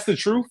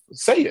truth,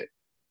 say it.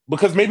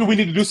 Because maybe we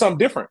need to do something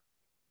different.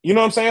 You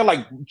know what I'm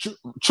saying?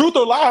 Truth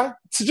or lie,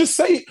 to just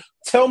say it.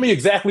 Tell me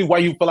exactly why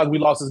you feel like we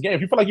lost this game.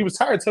 If you feel like you was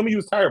tired, tell me you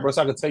was tired, bro,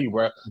 so I can tell you,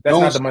 bro. That's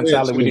not the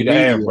mentality we need to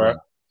have, bro.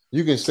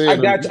 You can say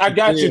I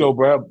got you though,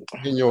 bro.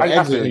 In your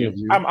exit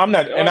interview. I'm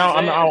not, and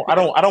I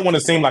don't want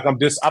to seem like I'm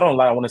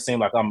want to seem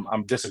like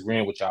I'm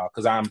disagreeing with y'all,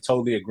 because I'm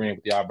totally agreeing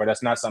with y'all, but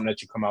that's not something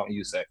that you come out and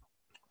you say.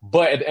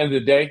 But at the end of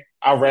the day,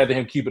 I'd rather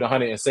him keep it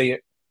 100 and say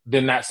it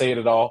than not say it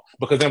at all,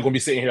 because then I'm gonna be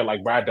sitting here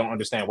like, bro, I don't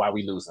understand why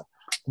we losing.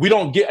 We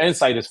don't get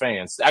insight as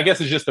fans. I guess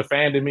it's just the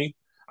fan to me.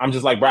 I'm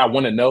just like, bro, I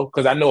want to know,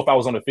 because I know if I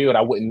was on the field,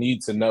 I wouldn't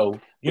need to know.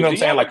 You know what I'm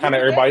saying? Kind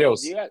of everybody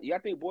else. Yeah, I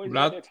think boys are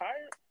tired.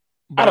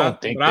 I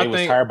don't think they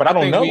was tired, but I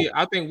don't know.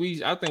 I think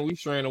we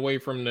straying away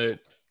from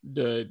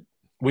the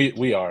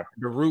we are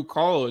the root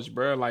cause,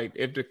 bro.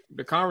 If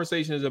the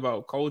conversation is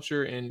about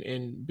culture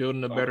and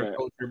building a better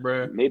culture,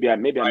 bro. Maybe I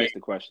missed the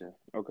question.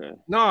 Okay.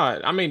 No,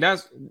 I mean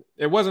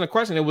it wasn't a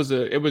question. It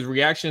was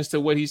reactions to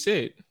what he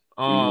said.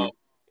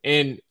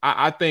 And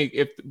I think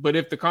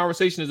if the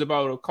conversation is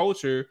about a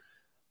culture,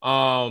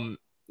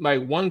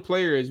 like one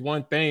player is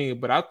one thing,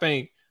 but I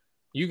think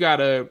you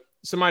gotta.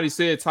 Somebody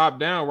said top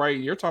down, right?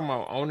 You're talking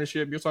about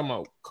ownership. You're talking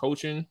about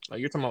coaching. Like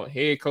you're talking about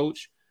head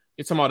coach.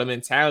 You're talking about the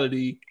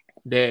mentality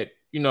that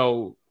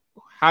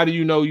how do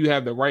you know you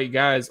have the right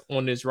guys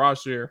on this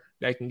roster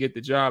that can get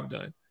the job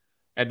done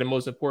at the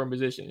most important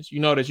positions? You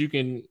know that you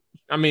can.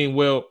 I mean,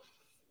 well,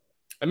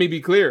 let me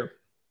be clear.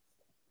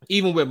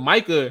 Even with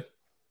Micah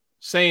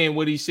saying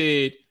what he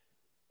said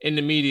in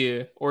the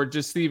media, or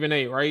just Stephen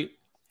A., right?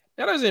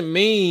 That doesn't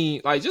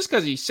mean, like, just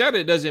because he said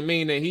it doesn't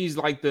mean that he's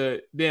like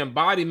the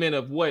embodiment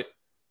of what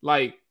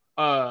like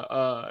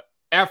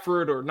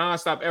effort or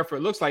nonstop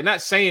effort looks like.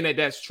 Not saying that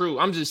that's true.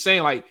 I'm just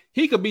saying, like,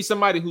 he could be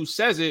somebody who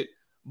says it,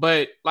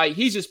 but like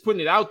he's just putting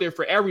it out there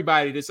for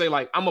everybody to say,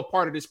 like, I'm a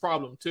part of this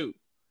problem too.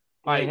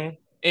 Like,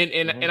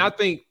 and I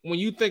think when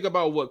you think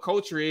about what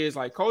culture is,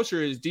 like,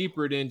 culture is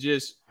deeper than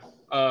just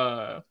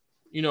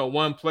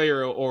one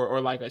player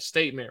or like a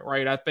statement,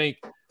 right? I think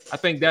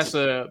that's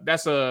a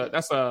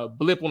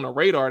blip on the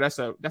radar. That's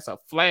a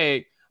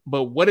flag.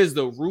 But what is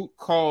the root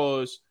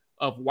cause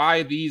of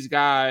why these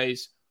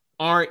guys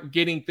aren't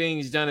getting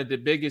things done at the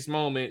biggest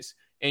moments?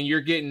 And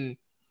you're getting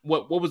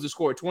what was the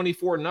score?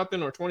 24-0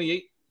 or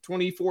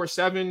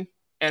 24-7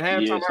 at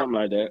halftime? Yeah, something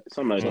like that.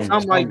 Something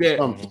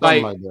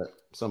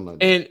like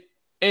that.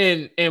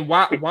 And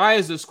why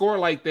is the score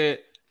like that?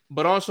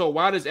 But also,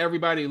 why does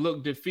everybody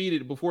look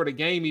defeated before the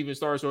game even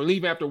starts, or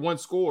leave after one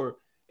score?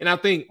 And I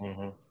think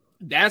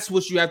that's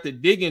what you have to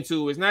dig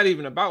into. It's not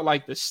even about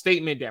like the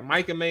statement that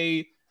Micah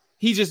made.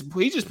 He just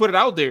put it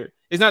out there.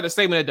 It's not the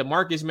statement that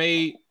DeMarcus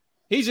made.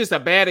 He's just a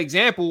bad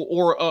example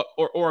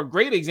or a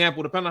great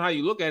example, depending on how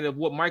you look at it, of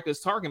what Micah's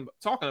talking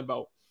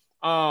about.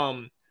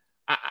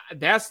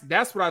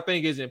 That's what I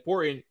think is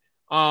important.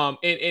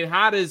 And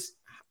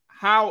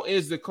how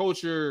is the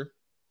culture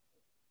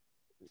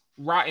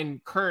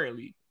rotten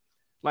currently?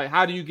 Like,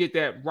 how do you get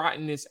that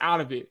rottenness out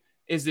of it?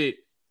 Is it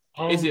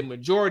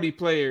majority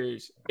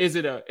players? Is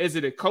it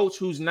a coach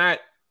who's not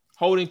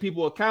holding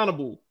people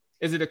accountable?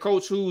 Is it a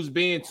coach who's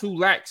being too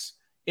lax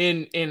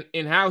in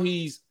how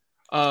he's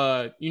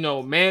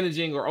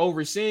managing or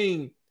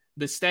overseeing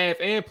the staff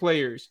and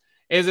players?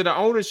 Is it an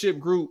ownership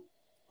group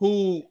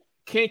who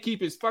can't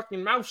keep his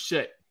fucking mouth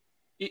shut?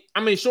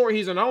 I mean, sure,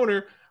 he's an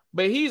owner,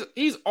 but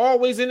he's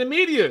always in the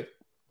media.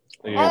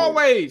 Yeah.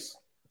 Always.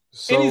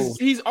 So, and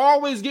he's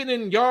always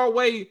getting in your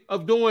way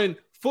of doing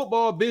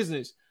football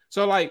business.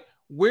 So, like,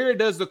 where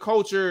does the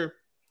culture,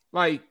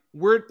 like,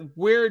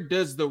 where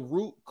does the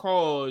root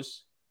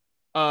cause,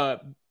 where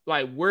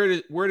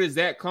does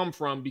that come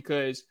from?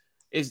 Because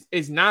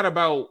it's not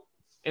about,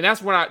 and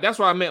that's what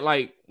I meant,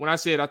 like, when I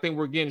said I think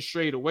we're getting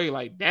strayed away.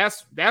 Like,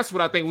 that's what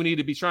I think we need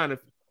to be trying to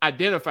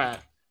identify.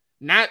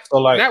 Not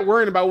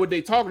worrying about what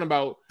they're talking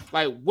about.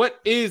 Like, what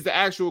is the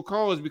actual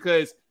cause?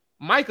 Because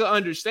Micah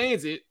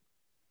understands it,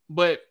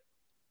 but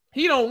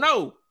he don't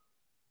know.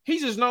 He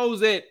just knows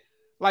that,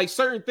 like,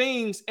 certain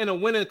things in a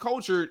winning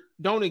culture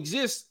don't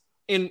exist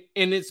in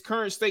its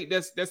current state.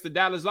 That's the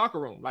Dallas locker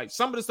room. Like,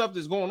 some of the stuff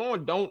that's going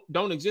on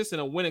don't exist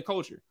in a winning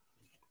culture.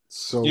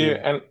 So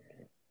yeah, and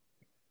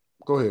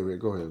go ahead,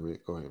 Rick.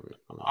 So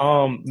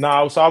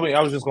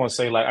I was just going to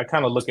say, like, I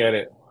kind of look at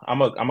it.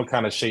 I'm a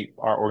kind of shape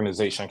our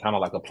organization kind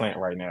of like a plant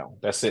right now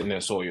that's sitting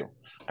in soil.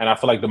 And I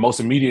feel like the most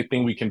immediate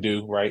thing we can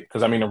do, right?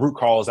 Because I mean, the root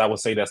cause, I would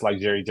say that's like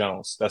Jerry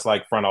Jones. That's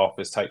like front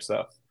office type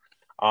stuff.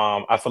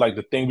 I feel like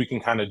the thing we can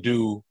kind of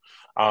do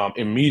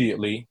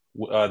immediately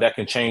that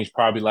can change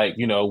probably like,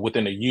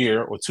 within a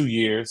year or 2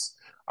 years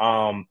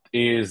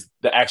is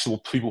the actual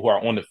people who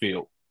are on the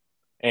field.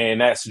 And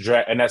that's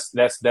involves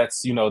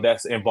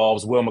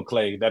Will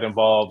McClay. That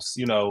involves,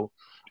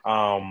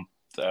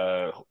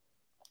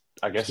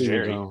 I guess Steven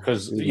Jerry,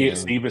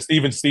 because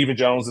Steven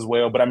Jones as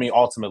well. But I mean,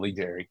 ultimately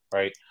Jerry,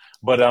 right?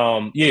 But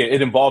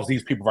it involves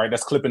these people, right?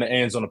 That's clipping the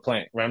ends on the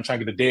plant, right? I'm trying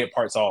to get the dead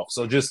parts off.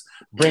 So just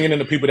bringing in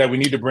the people that we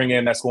need to bring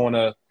in, that's going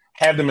to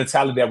have the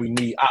mentality that we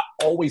need. I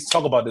always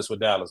talk about this with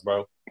Dallas,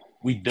 bro.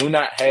 We do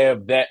not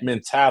have that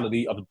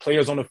mentality of the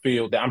players on the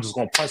field that I'm just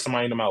going to punch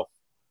somebody in the mouth.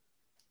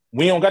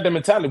 We don't got that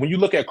mentality. When you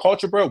look at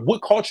culture, bro,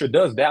 what culture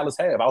does Dallas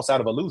have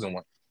outside of a losing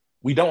one?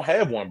 We don't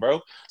have one,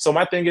 bro. So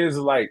my thing is,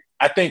 like,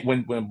 I think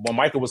when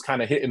Michael was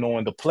kind of hitting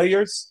on the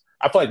players,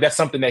 I feel like that's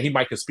something that he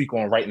might could speak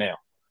on right now.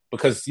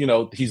 Because,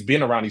 he's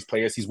been around these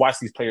players. He's watched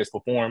these players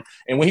perform.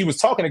 And when he was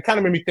talking, it kind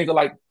of made me think of,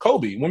 like,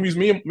 Kobe. When we was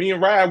me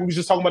and Ryan, we was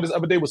just talking about this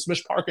other day with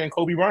Smish Parker and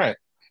Kobe Bryant.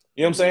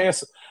 You know what I'm saying?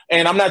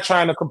 And I'm not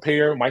trying to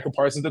compare Michael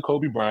Parsons to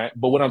Kobe Bryant,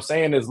 but what I'm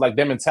saying is, like,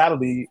 their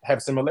mentality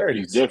have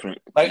similarities. It's different.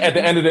 Like, at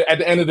the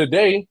end of the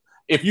day,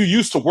 if you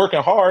used to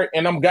working hard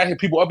and I'm got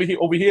people over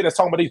here that's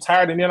talking about they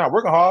tired and they're not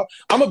working hard,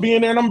 I'm going to be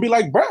in there and I'm going to be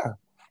like, bruh,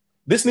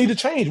 this need to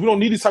change. We don't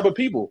need these type of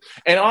people.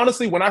 And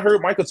honestly, when I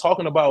heard Michael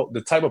talking about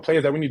the type of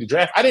players that we need to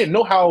draft, I didn't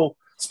know how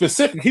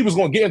specific he was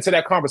going to get into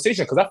that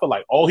conversation, because I feel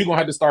like, he's going to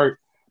have to start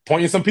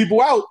pointing some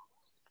people out.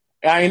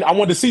 And I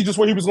wanted to see just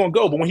where he was going to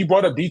go. But when he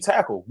brought up D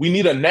tackle, we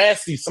need a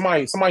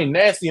somebody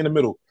nasty in the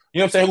middle. You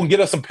know what I'm saying? Who can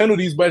get us some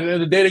penalties, but at the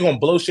end of the day, they're going to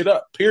blow shit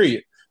up,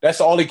 period. That's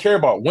all they care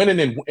about,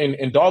 winning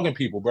and dogging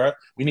people, bro.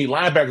 We need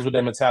linebackers with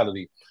that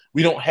mentality.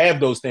 We don't have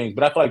those things,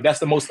 but I feel like that's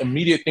the most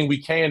immediate thing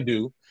we can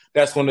do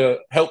that's going to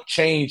help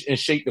change and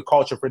shape the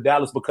culture for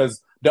Dallas,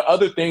 because the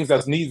other things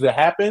that needs to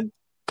happen,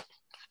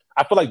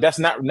 I feel like that's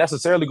not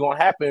necessarily going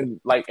to happen.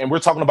 Like, and we're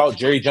talking about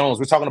Jerry Jones.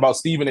 We're talking about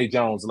Stephen A.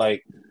 Jones.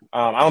 Like,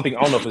 I don't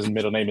know if his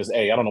middle name is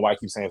A. I don't know why I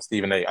keep saying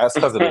Stephen A. That's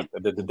because of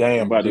the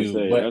damn dude.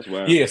 Say,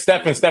 but yeah,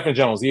 Stephen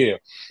Jones. Yeah,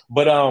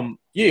 but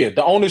yeah,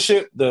 the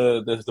ownership,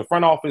 the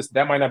front office,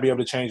 that might not be able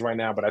to change right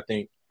now. But I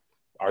think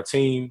our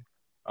team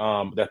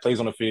that plays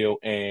on the field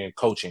and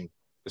coaching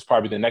is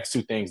probably the next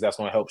two things that's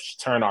going to help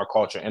turn our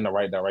culture in the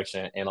right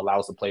direction and allow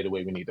us to play the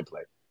way we need to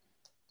play.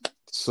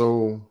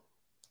 So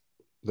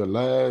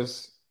ever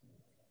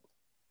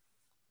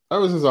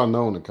since I've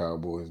known the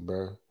Cowboys,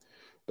 bro,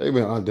 they've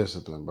been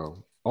undisciplined,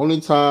 bro.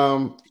 Only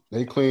time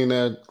they clean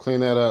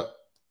that up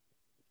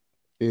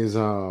is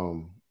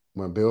when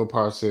Bill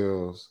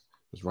Parcells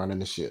was running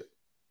the shit.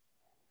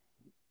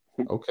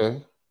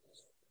 Okay,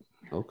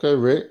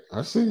 Rick,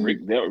 I see.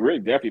 Rick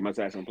definitely must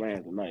have some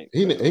plans tonight.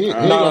 He ain't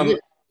gonna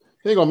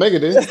make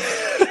it in. He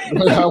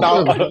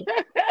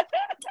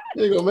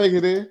ain't gonna make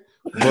it in.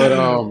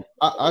 But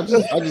I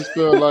just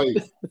feel like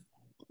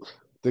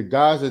the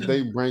guys that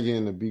they bring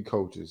in to be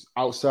coaches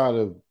outside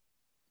of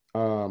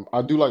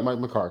I do like Mike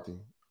McCarthy.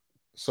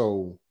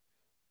 So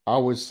I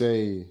would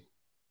say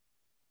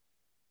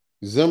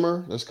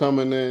Zimmer that's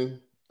coming in,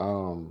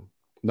 no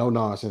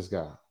nonsense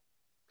guy.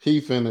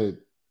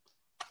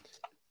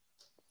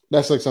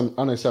 That's like some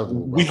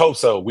unacceptable. Bro. We hope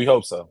so.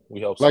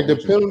 Like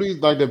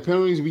the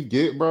penalties we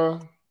get,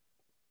 bro.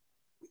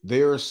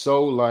 They're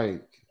so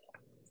like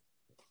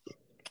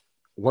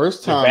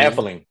worst time.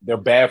 They're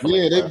baffling.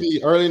 Yeah, they'd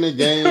be early in the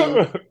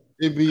game.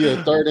 It'd be a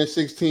 3rd and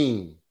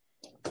 16.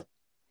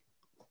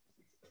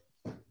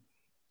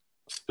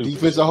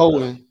 Defensive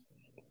holding.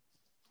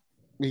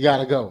 We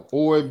gotta go.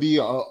 Or it'd be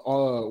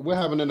what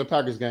happened in the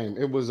Packers game?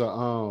 It was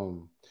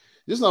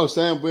just know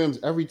Sam Williams,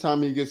 every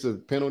time he gets a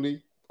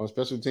penalty on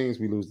special teams,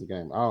 we lose the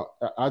game.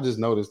 I just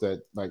noticed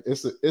that, like,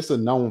 it's a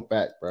known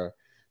fact, bro.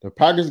 The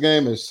Packers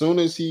game, as soon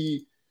as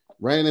he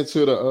ran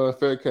into the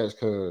fair catch,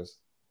 cause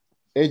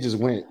it just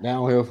went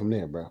downhill from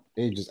there, bro.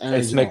 It just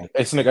Hey, Snick,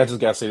 I just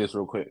gotta say this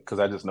real quick because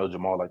I just know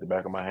Jamal like the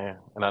back of my hand,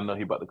 and I know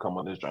he about to come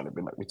on this joint and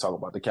be like, "We talk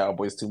about the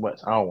Cowboys too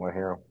much." I don't want to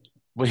hear him,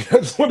 but I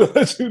just want to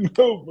let you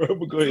know, bro.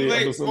 But go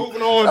ahead.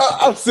 Moving on.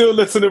 I'm still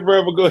listening,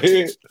 bro. But go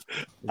ahead.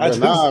 Bro.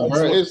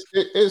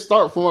 It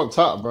start from up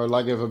top, bro.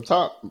 Like if up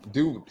top,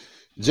 dude.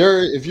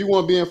 Jerry, if you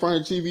want to be in front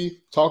of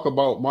TV, talk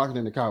about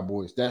marketing the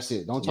Cowboys. That's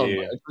it. Don't talk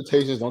about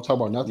expectations. Don't talk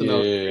about nothing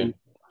else.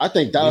 I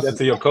think Dallas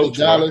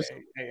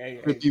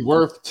could be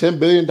worth $10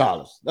 billion.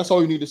 That's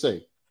all you need to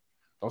say.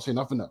 Don't say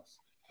nothing else.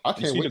 I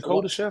can't wait.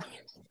 Chef.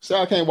 Say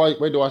I can't wait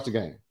to watch the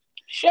game.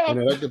 Chef.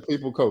 And let the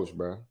people coach,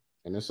 bro.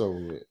 And it's over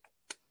with.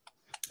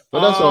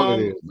 But that's all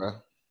it is, bro.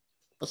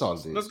 That's all it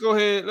is. Let's go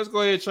ahead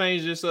and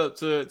change this up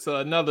to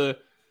another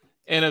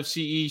NFC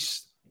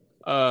East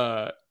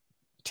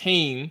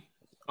team.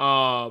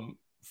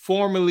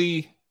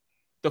 Formerly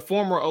the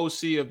former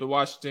OC of the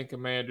Washington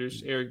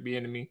Commanders, Eric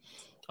Bieneimy.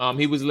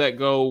 He was let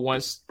go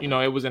once,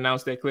 it was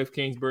announced that Cliff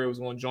Kingsbury was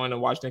going to join the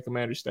Washington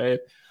Commanders staff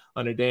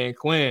under Dan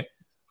Quinn.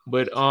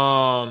 But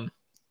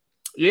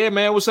yeah,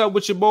 man, what's up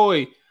with your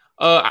boy?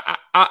 Eric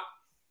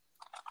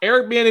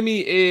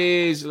Bieneimy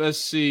is, let's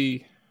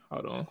see.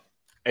 Hold on.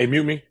 Hey,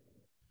 mute me.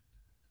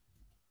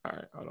 All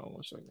right, hold on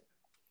one second.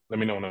 Let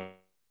me know now.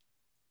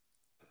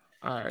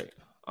 All right.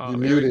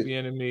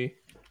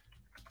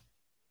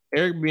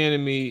 Eric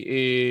Bieneimy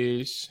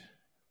is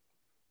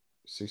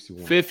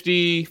 61.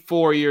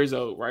 54 years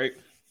old, right?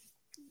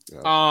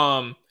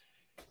 Yeah.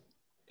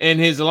 In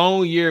his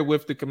long year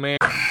with the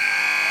Commanders.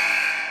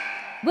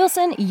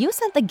 Wilson, you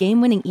sent the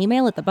game-winning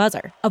email at the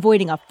buzzer,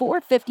 avoiding a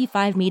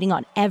 4:55 meeting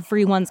on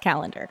everyone's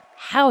calendar.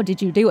 How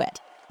did you do it?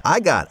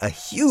 I got a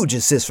huge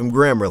assist from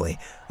Grammarly,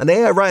 an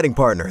AI writing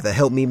partner that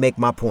helped me make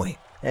my point.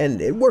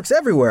 And it works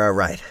everywhere I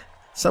write.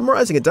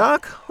 Summarizing a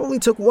doc only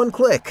took one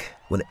click.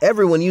 When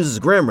everyone uses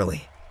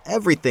Grammarly,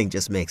 everything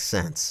just makes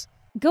sense.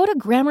 Go to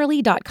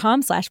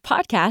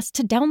Grammarly.com/podcast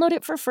to download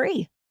it for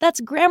free.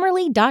 That's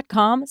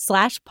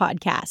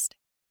Grammarly.com/podcast.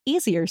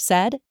 Easier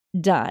said,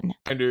 done.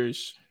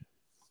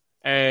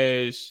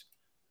 As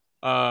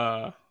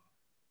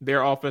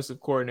their offensive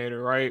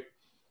coordinator, right?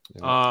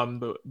 Yeah.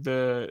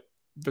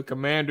 The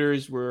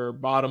Commanders were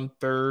bottom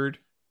 3rd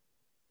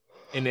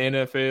in the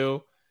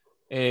NFL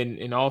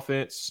in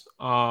offense.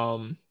 At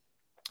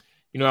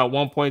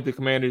one point the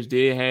Commanders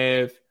did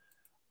have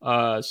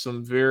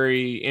some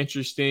very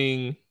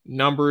interesting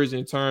numbers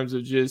in terms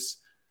of just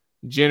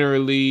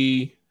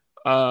generally,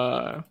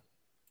 I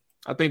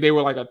think they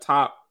were like a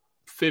top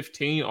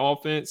 15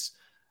 offense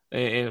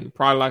and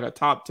probably like a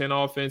top 10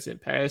 offense in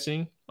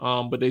passing.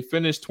 But they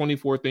finished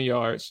 24th in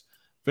yards,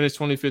 finished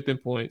 25th in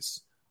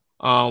points,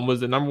 was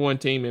the number 1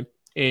 team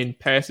in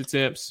pass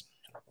attempts,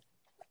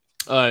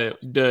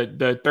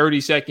 the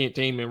 32nd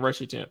team in rush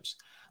attempts,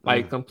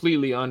 like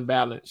completely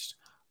unbalanced.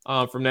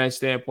 from that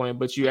standpoint.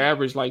 But you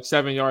average like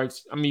 7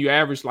 yards. I mean, you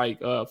average like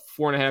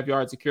 4.5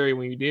 yards to carry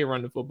when you did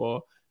run the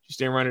football. Just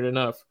didn't run it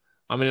enough.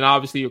 I mean,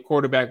 obviously your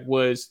quarterback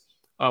was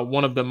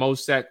one of the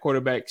most sacked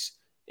quarterbacks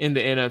in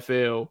the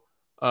NFL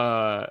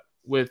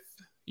with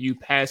you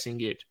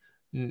passing it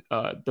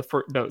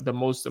the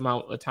most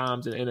amount of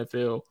times in the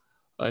NFL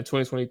in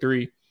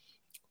 2023.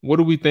 What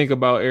do we think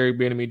about Eric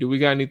Bieneimy? Do we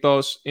got any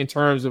thoughts in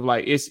terms of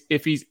like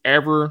if he's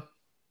ever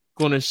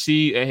going to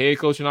see a head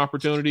coaching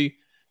opportunity?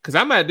 Because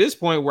I'm at this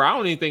point where I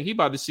don't even think he's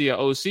about to see an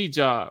OC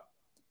job.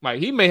 Like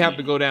he may have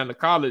to go down to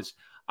college.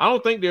 I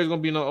don't think there's going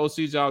to be no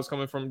OC jobs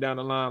coming from down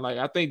the line. Like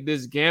I think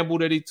this gamble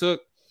that he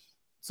took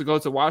to go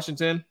to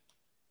Washington,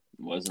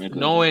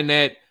 knowing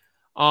that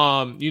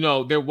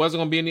there wasn't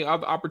going to be any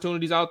other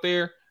opportunities out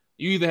there.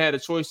 You either had a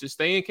choice to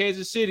stay in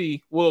Kansas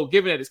City. Well,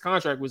 given that his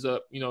contract was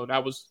up,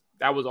 that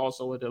was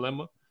also a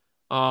dilemma.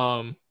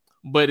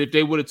 But if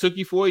they would have took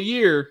you for a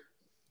year,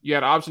 you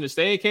had an option to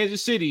stay in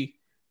Kansas City.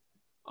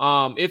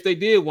 If they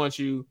did want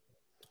you,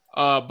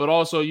 but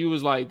also you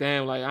was like,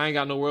 damn, like I ain't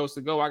got nowhere else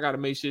to go. I got to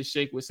make shit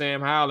shake with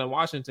Sam Howell in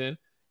Washington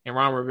and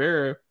Ron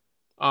Rivera.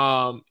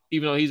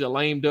 Even though he's a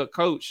lame duck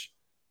coach,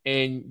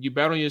 and you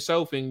bet on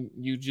yourself, and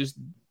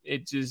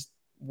it just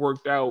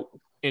worked out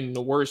in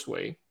the worst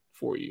way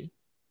for you.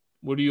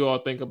 What do you all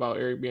think about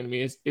Eric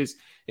Bieneimy? Is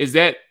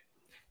that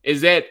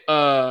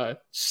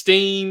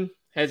steam?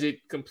 Has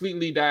it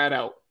completely died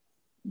out?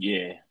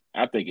 Yeah,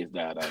 I think it's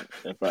died out.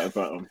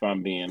 If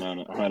I'm being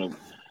honest,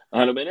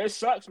 and it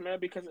sucks, man,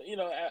 because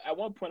at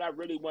one point I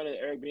really wanted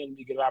Eric Bieneimy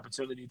to get an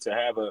opportunity to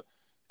have a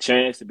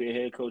chance to be a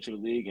head coach of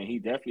the league, and he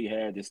definitely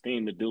had the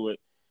steam to do it.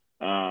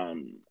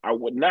 I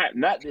would not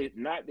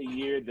the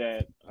year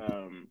that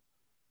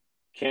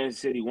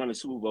Kansas City won the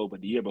Super Bowl,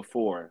 but the year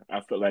before,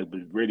 I felt like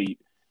was really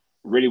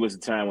was a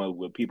time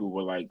where people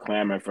were like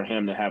clamoring for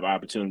him to have an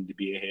opportunity to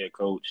be a head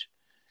coach.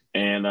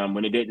 And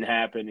when it didn't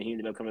happen, he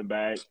ended up coming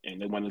back,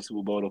 and they won the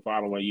Super Bowl the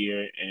following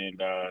year.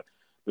 And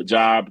the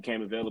job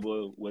became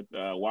available with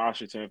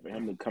Washington for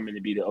him to come in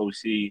to be the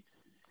OC.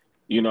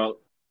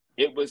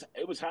 It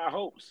was high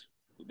hopes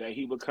that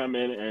he would come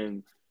in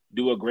and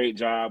do a great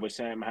job with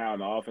Sam Howell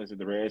and the offense that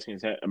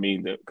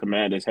the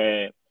Commanders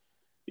had.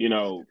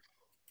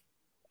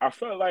 I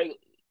felt like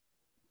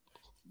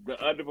the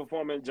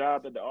underperforming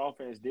job that the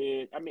offense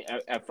did. I mean,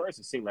 at first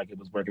it seemed like it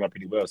was working out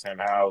pretty well. Sam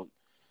Howell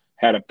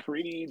had a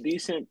pretty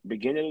decent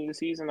beginning of the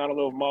season. I don't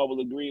know if Maul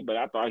will agree, but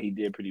I thought he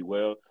did pretty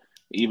well.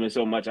 Even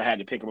so much I had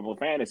to pick him up on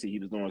fantasy. He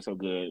was doing so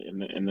good in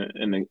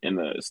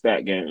the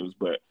stat games.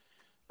 But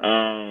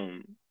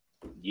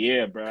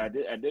yeah, bro,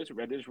 at this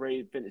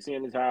rate,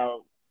 seeing as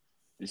how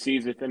the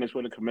season finished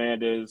with the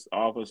Commanders,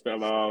 offense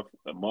fell off.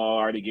 Maul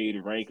already gave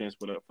the rankings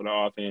for the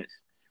offense.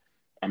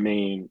 I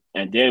mean,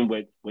 and then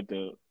with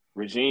the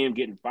regime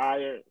getting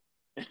fired,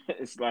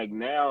 it's like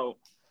now,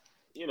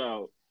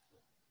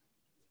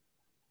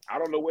 I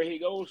don't know where he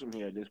goes from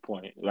here at this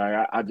point.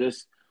 Like I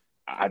just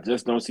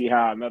don't see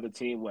how another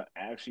team would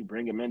actually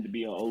bring him in to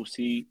be an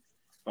OC.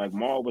 Like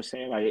Maul was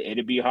saying, like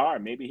it'd be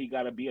hard. Maybe he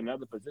got to be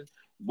another position.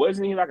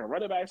 Wasn't he like a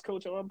running backs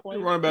coach at one point?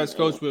 He running backs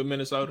coach with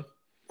Minnesota.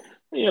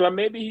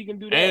 Maybe he can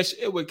do that.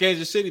 And with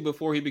Kansas City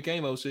before he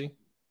became OC.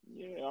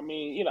 Yeah, I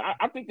mean,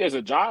 I think there's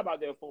a job out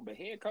there for him, but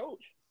head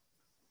coach,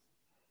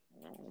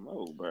 I don't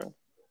know, bro.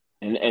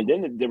 And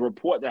then the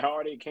report that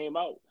already came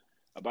out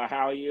about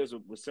how he is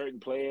with certain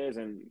players,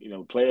 and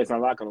players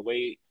not liking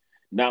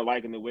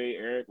the way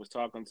Eric was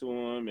talking to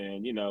him,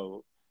 and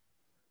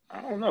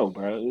I don't know,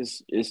 bro.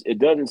 It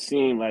doesn't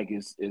seem like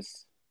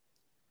it's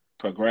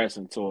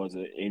progressing towards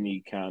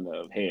any kind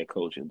of head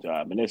coaching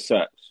job, and it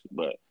sucks.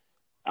 But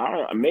I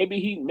don't know. Maybe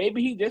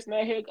he just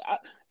not head.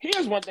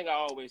 Here's one thing I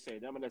always say.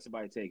 I'm gonna let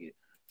somebody take it.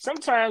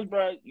 Sometimes,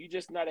 bro, you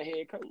just not a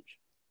head coach.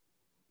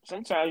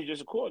 Sometimes you're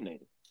just a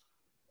coordinator.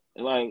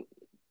 And like,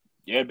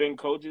 there have been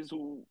coaches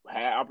who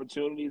had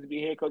opportunities to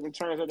be head coach, and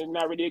turns out they're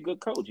not really a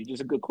good coach. He's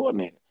just a good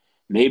coordinator.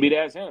 Maybe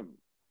that's him.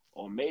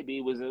 Or maybe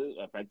it was an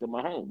effect of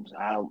Mahomes.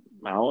 I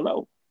don't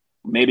know.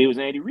 Maybe it was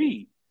Andy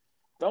Reid.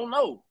 Don't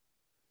know.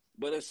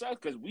 But it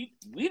sucks because we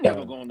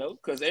never gonna know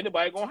because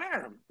anybody gonna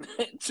hire him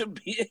to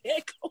be a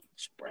head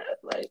coach, bro.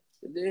 Like,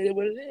 it is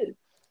what it is.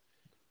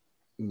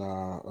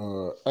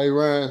 Nah, hey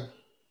Ryan,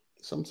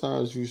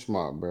 sometimes you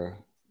smart, bro.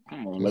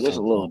 Come on, man. Just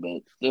a little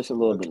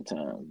bit of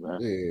time, bro.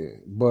 Yeah,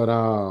 but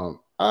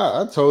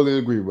I totally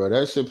agree, bro.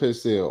 That ship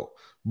has sailed.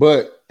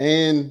 But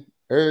in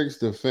Eric's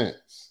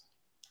defense,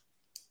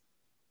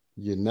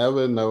 you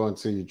never know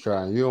until you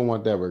try. You don't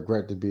want that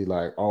regret to be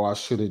like, oh, I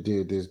should have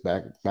did this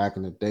back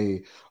in the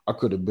day. I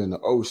could have been the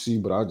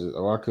OC, but I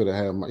could have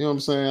had my, you know what I'm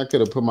saying? I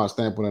could have put my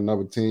stamp on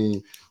another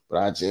team, but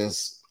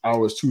I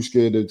was too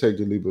scared to take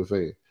the leap of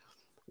faith.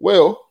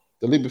 Well,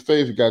 the leap of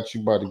faith got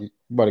you about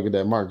to get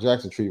that Mark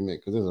Jackson treatment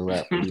because it's a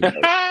wrap.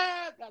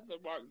 Got the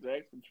Mark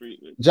Jackson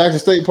treatment. Jackson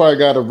State probably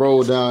got a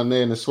roll down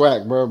there in the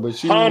SWAC, bro. But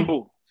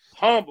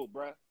humble,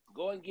 bro.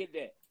 Go and get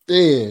that.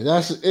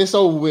 Yeah, it's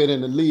over with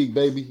in the league,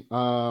 baby.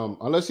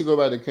 Unless you go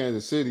back to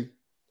Kansas City,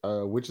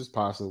 which is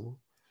possible.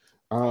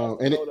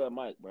 And that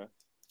mic, bro.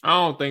 I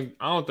don't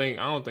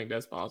think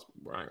that's possible,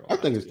 bro. I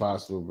think it's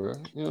possible, bro.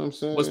 You know what I'm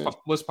saying?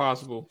 What's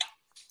possible?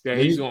 Yeah,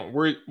 he's going.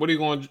 What are you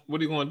going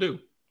to do?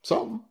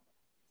 Something.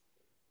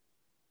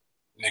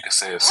 Nigga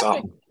said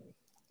something.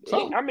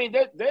 I mean,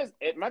 there's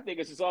my thing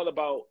is it's all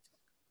about.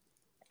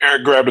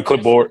 Eric grabbed the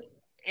clipboard.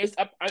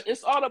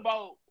 It's all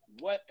about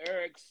what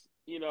Eric's,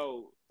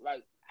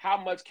 like how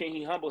much can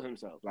he humble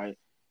himself? Like,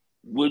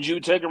 would you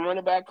take a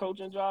running back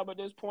coaching job at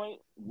this point?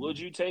 Would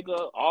you take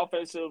a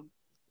offensive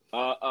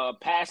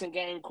passing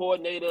game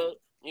coordinator,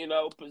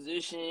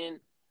 position,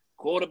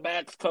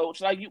 quarterbacks coach?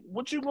 Like,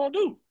 what you gonna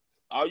do?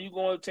 Are you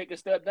going to take a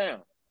step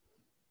down?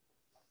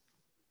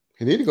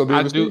 He need to go be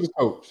a receivers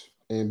coach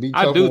and be.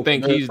 I do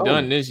think he's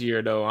done this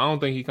year, though. I don't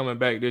think he's coming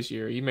back this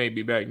year. He may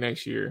be back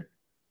next year,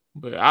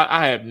 but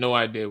I have no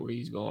idea where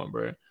he's going,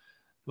 bro.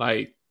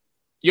 Like,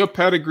 your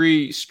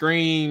pedigree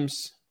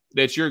screams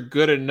that you're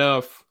good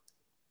enough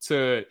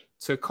to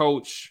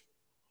coach,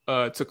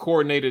 to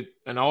coordinate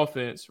an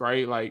offense,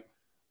 right? Like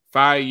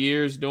 5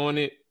 years doing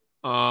it.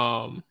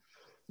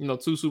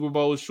 2 Super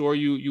Bowls. Sure,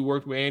 you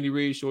worked with Andy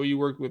Reid. Sure, you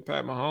worked with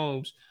Pat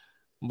Mahomes.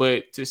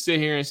 But to sit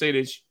here and say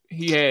that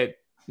he had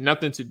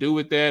nothing to do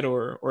with that,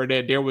 or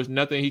that there was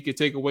nothing he could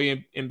take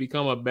away and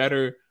become a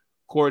better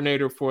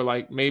coordinator for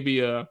like maybe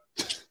a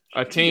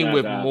team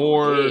with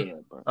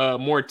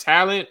more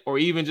talent, or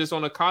even just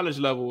on a college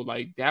level,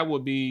 like that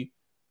would be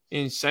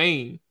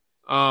insane.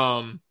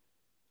 But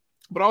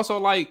also,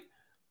 like,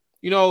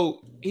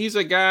 he's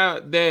a guy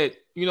that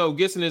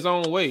gets in his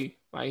own way.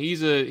 Like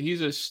he's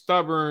a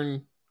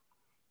stubborn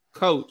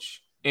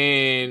coach,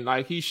 and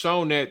like he's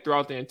shown that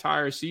throughout the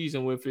entire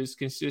season with his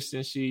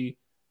consistency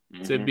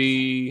to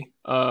be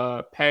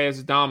pass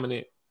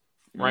dominant,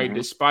 right?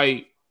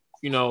 Despite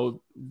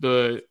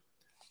the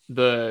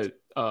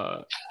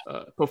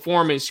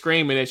performance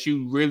screaming that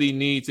you really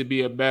need to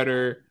be a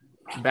better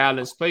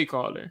balanced play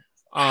caller.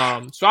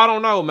 So I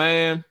don't know,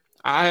 man.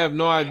 I have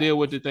no idea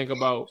what to think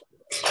about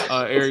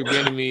Eric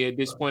Bieneimy at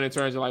this point in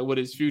terms of like what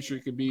his future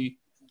could be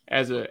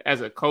as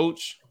a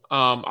coach.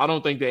 I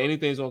don't think that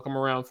anything's gonna come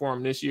around for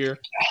him this year.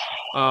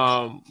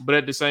 But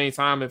at the same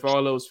time, if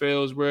all those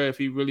fails, bro, if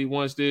he really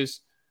wants this,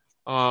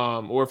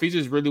 or if he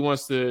just really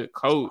wants to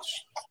coach,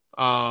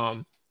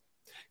 because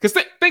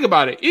think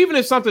about it, even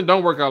if something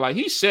don't work out, like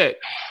he said,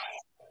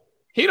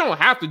 he don't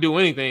have to do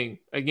anything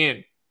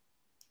again.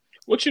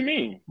 What you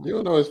mean? You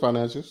don't know his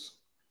financials.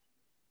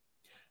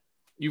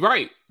 You're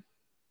right,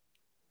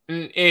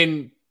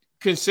 and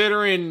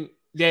considering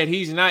that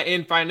he's not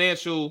in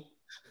financial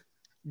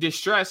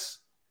distress,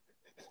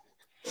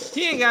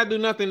 he ain't got to do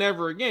nothing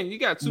ever again. You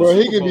got 2 bro,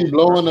 Super he could Bowls, be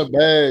blowing the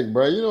bag,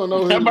 bro. You don't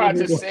know. I'm about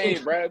to say,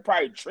 bro,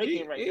 probably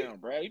tricking right now,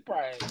 bro. He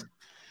probably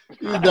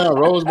he's down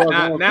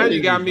Rosebud. Now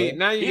you got me.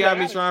 Now you got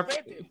me trying.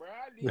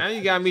 Now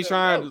you got me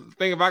trying to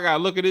think if I got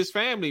to look at his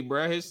family,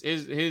 bro. His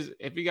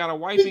if he got a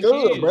wife and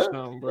kids,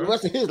 bro. The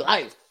rest of his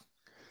life.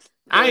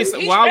 I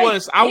ain't. Well,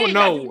 I would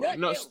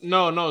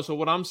no. So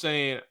what I'm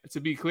saying, to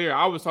be clear,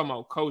 I was talking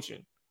about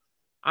coaching.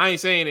 I ain't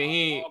saying that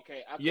he ain't.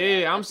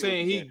 Okay, I'm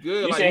saying he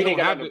good. You like saying he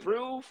don't have to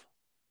prove?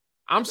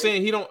 I'm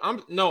saying he don't.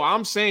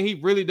 I'm saying he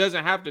really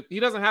doesn't have to.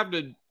 He doesn't have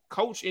to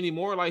coach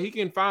anymore. Like he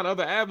can find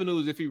other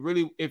avenues if he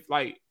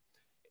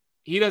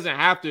doesn't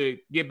have to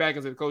get back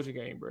into the coaching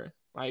game, bro.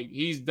 Like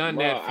he's done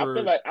that.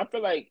 I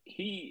feel like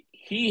he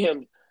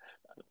him.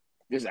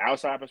 This is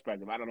outside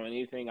perspective. I don't know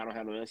anything. I don't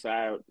have no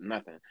inside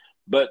nothing.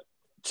 But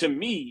to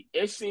me,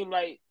 it seemed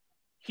like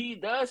he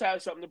does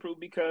have something to prove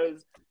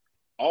because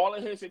all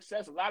of his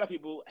success, a lot of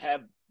people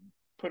have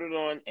put it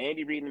on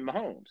Andy Reid and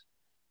Mahomes.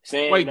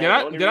 Wait,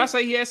 did I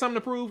say he had something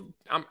to prove?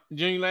 I'm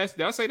genuinely last.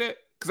 Did I say that?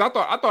 Because I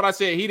thought I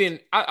said he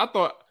didn't. I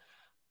thought.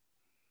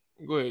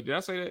 Go ahead. Did I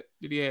say that?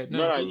 Did he have?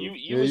 No.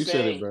 You were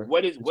saying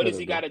what does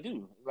he got to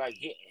do? Like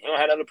he don't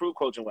have nothing to prove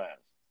coaching wise.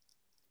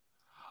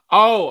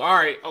 Oh, all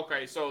right,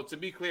 okay. So to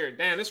be clear,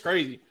 damn, that's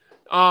crazy.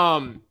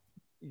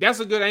 That's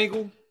a good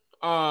angle.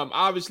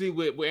 Obviously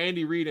with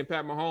Andy Reid and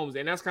Pat Mahomes,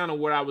 and that's kind of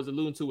what I was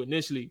alluding to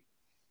initially.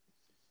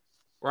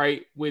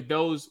 Right, with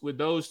those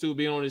two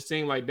being on this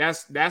team, like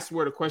that's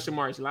where the question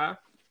marks lie.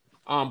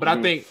 But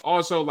I think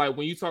also like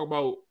when you talk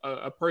about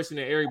a person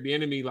in Eric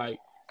Bieneimy, like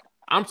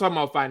I'm talking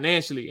about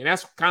financially, and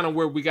that's kind of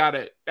where we got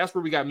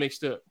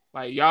mixed up.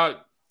 Like y'all,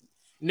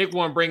 Nick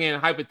want to bring in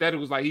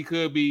hypotheticals like he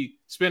could be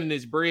spending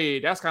his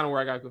bread. That's kind of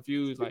where I got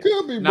confused. Like he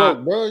could be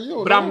broke,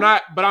 bro.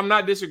 I'm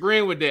not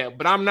disagreeing with that.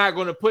 But I'm not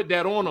going to put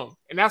that on him,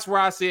 and that's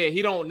where I said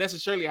he don't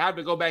necessarily have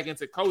to go back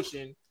into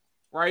coaching,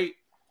 right?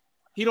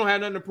 He don't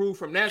have nothing to prove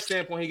from that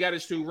standpoint. He got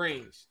his 2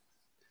 rings.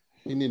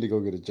 He need to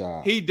go get a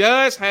job. He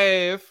does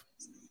have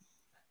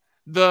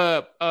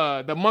the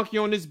monkey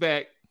on his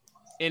back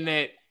in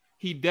that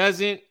he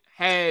doesn't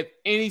have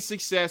any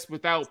success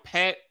without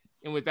Pat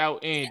and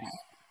without Andy.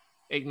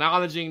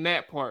 Acknowledging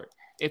that part.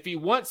 If he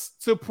wants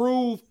to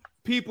prove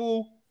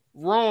people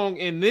wrong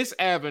in this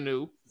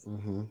avenue,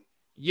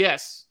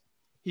 yes,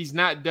 he's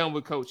not done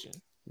with coaching.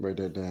 Write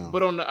that down.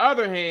 But on the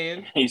other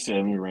hand, he said,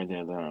 "Let me write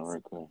that down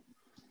right quick."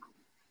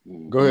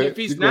 Go ahead. If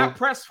he's not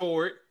pressed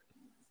for it,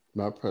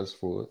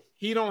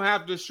 he don't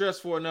have to stress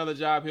for another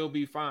job. He'll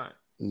be fine.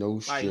 No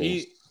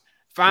stress.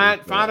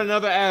 Like find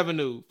another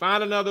avenue.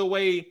 Find another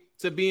way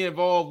to be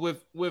involved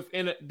with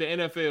the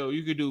NFL.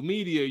 You could do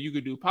media. You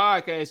could do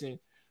podcasting.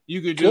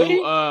 You could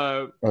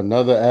do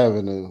another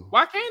avenue.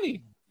 Why can't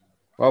he?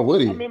 Why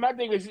would he? I mean, my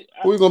thing is,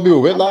 who are you gonna be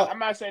with Whitlock? I'm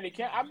not saying he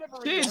can't. I've never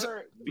really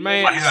heard.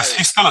 Man,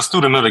 he's still a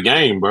student of the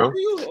game, bro.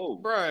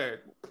 Bro,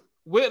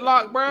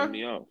 Whitlock, bro.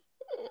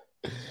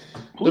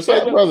 The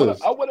Fat Brothers.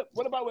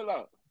 What about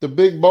Whitlock? The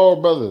Big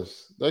Ball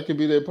Brothers. That could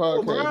be their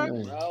podcast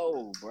name.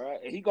 No, bro.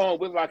 He going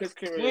Whitlock. His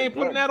career. We ain't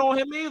putting that on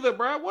him either,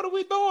 bro. What are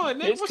we doing?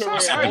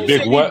 What's up?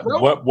 Big what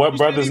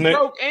brothers, Nick?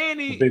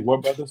 Big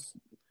what brothers?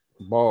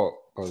 Bald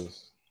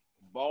Brothers.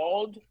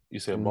 Bald? You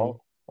said bald?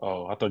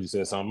 Oh, I thought you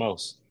said something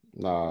else.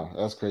 Nah,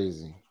 that's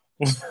crazy.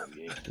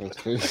 That's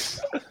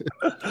crazy.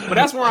 But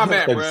that's where I'm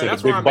at, bro.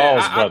 That's where I'm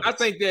at. I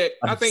think that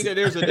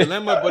there's a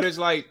dilemma, but it's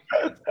like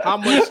how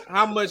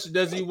much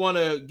does he want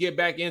to get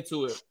back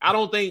into it? I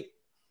don't think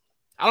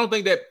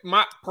that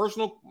my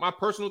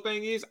personal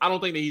thing is I don't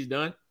think that he's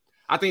done.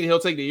 I think that he'll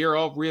take the year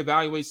off,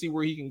 reevaluate, see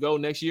where he can go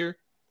next year.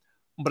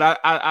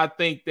 But I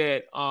think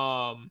that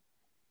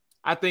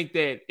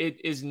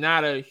it is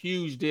not a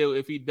huge deal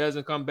if he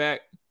doesn't come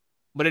back.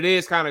 But it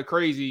is kind of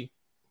crazy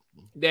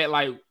that,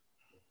 like,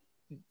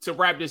 to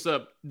wrap this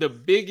up, the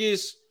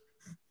biggest,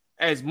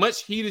 as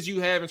much heat as you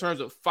have in terms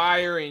of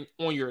fire and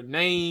on your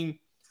name,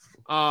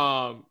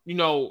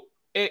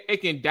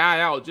 it can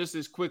die out just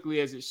as quickly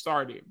as it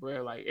started,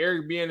 bro. Like,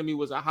 Eric Bieneimy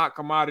was a hot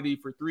commodity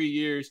for 3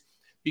 years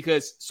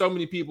because so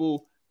many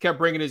people kept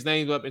bringing his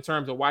name up in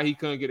terms of why he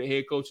couldn't get a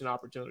head coaching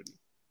opportunity.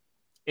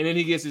 And then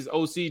he gets his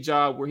OC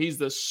job where he's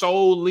the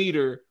sole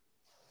leader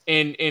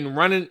in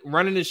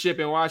running the ship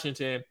in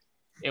Washington.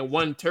 And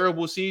one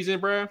terrible season,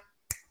 bro,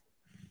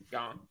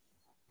 gone.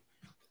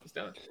 It's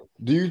done.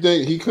 Do you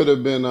think he could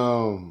have been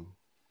how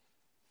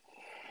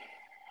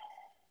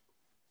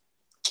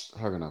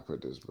can I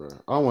put this, bro?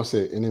 I don't want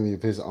to say enemy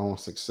of his own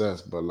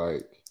success, but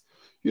like,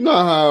 you know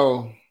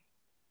how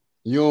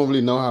you don't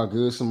really know how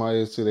good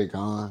somebody is till they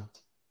gone,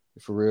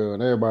 for real.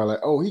 And everybody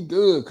like, oh, he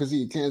good because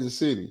he in Kansas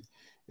City.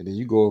 And then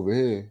you go over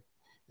here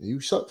and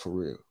you suck for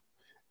real.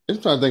 I'm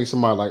trying to think of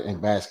somebody like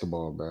in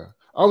basketball, bro.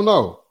 Oh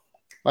no.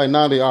 Like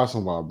Nandi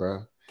Asamoah,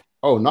 bro.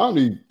 Oh,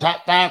 Nandi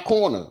top 5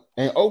 corner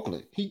in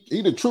Oakland.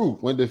 He the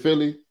truth. Went to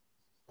Philly.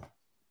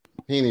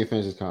 He didn't even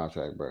finish his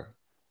contract, bro.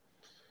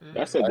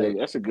 That's a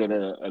good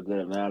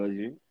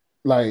analogy.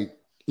 Like,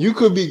 you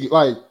could be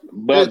like,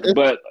 but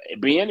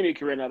Bieneimy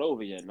career not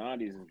over yet.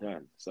 Nandi's is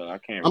done, so I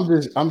can't.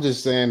 I'm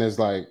just saying, it's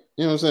like,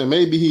 you know what I'm saying.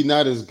 Maybe he's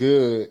not as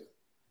good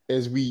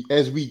as we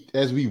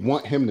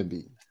want him to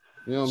be.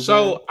 You know what I'm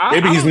saying?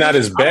 Maybe he's not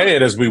as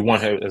bad as we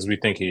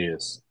think he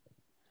is.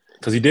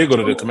 Because he did go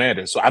to the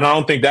Commanders. So I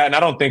don't think that, and I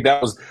don't think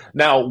that was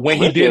now when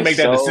he did make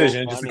that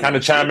decision, just to kind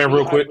of chime in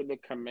real quick. The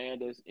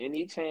Commanders,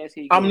 any chance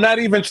he I'm not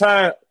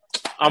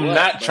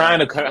trying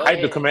to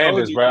hype the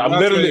Commanders, bro. I'm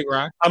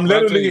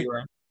literally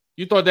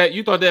You thought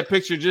that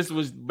picture just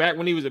was back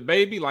when he was a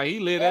baby? Like, he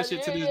lived that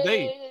shit to this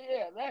day.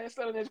 Yeah. That's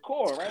still in his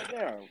core right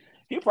now.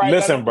 He probably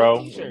listen,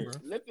 bro.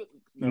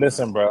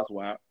 Listen, bro.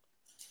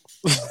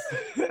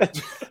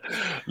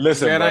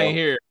 Listen, man, bro. I ain't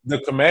here.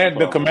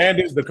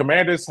 The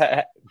Commanders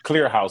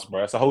clear house,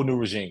 bro. It's a whole new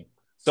regime.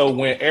 So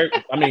when Eric,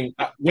 when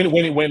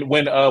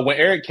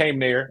Eric came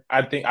there,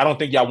 I don't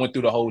think y'all went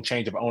through the whole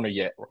change of owner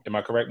yet. Am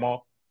I correct,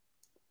 Maul?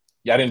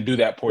 Y'all didn't do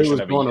that portion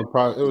of it.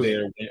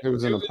 It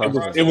was in the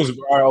process. It was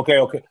all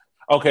right,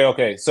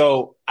 okay.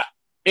 So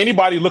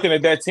anybody looking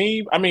at that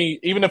team, I mean,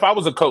 even if I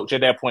was a coach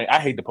at that point, I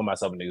hate to put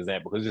myself in an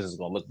example because this is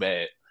gonna look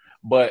bad.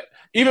 But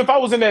even if I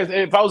was in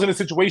a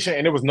situation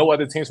and there was no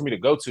other teams for me to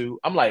go to,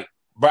 I'm like,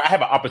 bro, I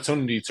have an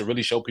opportunity to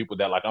really show people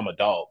that, like, I'm a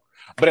dog.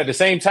 But at the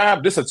same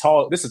time, this is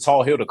a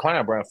tall hill to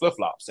climb, bro, in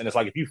flip-flops. And it's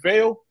like, if you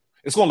fail,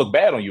 it's gonna look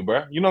bad on you,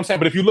 bro. You know what I'm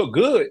saying? But if you look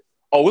good,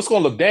 it's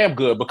gonna look damn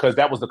good because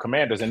that was the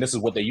Commanders and this is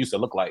what they used to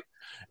look like.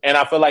 And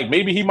I feel like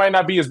maybe he might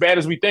not be as bad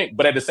as we think,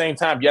 but at the same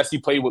time, yes, he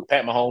played with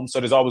Pat Mahomes, so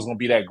there's always gonna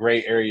be that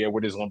gray area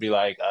where there's gonna be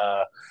like,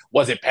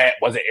 was it Pat?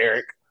 Was it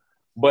Eric?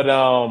 But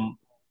I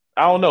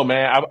don't know,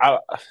 man. I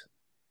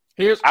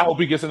hope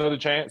he gets another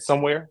chance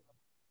somewhere.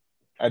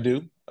 I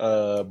do.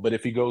 But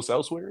if he goes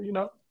elsewhere,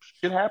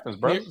 shit happens,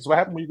 bro. That's what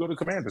happens when you go to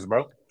Commanders,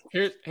 bro.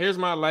 Here's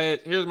my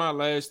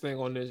last thing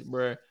on this,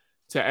 bro.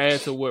 To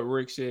add to what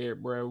Rick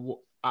said, bro.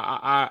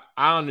 I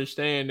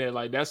understand that,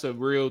 like, that's a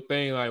real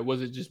thing. Like,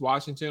 was it just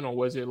Washington or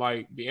was it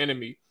like the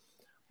enemy?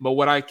 But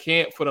what I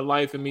can't for the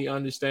life of me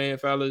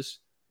understand, fellas,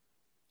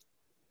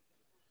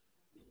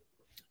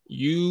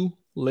 you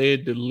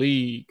led the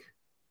league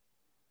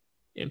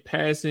in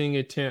passing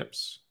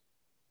attempts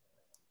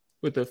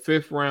with a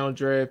 5th round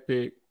draft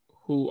pick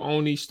who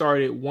only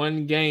started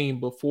one game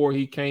before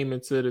he came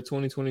into the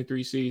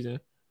 2023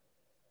 season,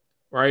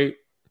 right?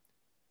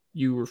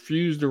 You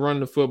refused to run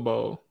the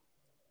football,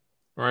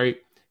 right?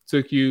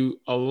 Took you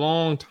a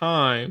long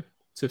time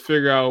to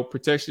figure out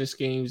protection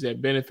schemes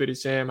that benefited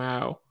Sam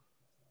Howell,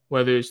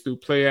 whether it's through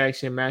play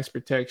action, max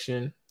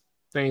protection,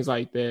 things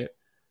like that.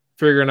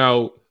 Figuring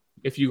out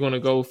if you're going to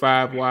go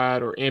 5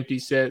 wide or empty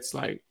sets,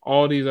 like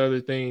all these other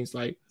things.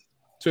 Like,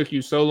 took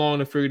you so long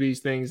to figure these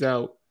things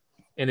out,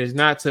 and it's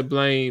not to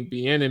blame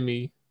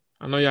Bieneimy.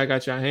 I know y'all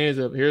got your hands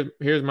up.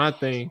 Here's my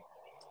thing.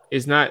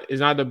 It's not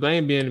to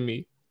blame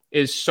Bieneimy.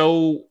 It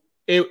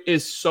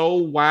is so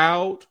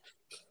wild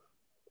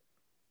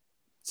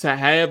to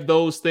have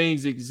those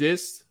things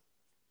exist.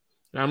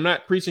 And I'm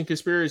not preaching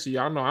conspiracy.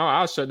 Y'all know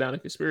I'll shut down a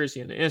conspiracy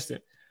in an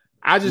instant.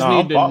 I just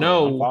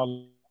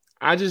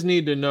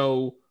need to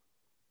know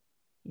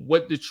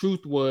what the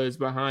truth was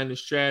behind the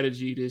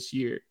strategy this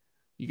year.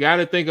 You got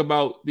to think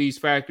about these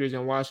factors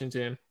in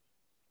Washington.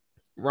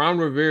 Ron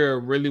Rivera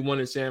really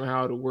wanted Sam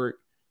Howell to work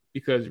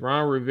because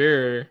Ron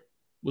Rivera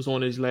was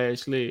on his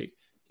last leg.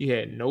 He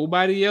had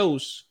nobody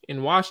else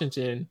in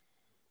Washington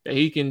that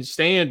he can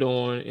stand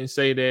on and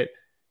say that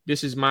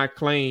this is my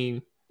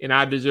claim and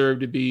I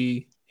deserve to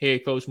be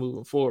head coach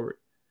moving forward.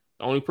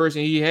 The only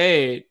person he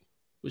had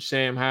was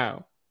Sam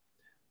Howell.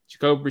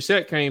 Jacoby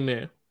Brissett came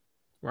in,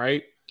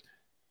 right?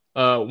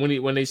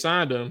 When they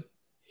signed him,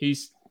 he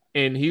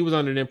was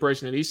under the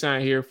impression that he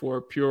signed here for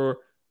a pure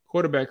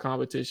quarterback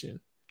competition.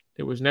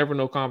 There was never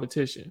no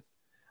competition.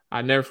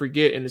 I never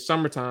forget in the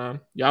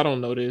summertime, y'all don't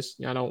know this.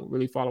 Y'all don't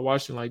really follow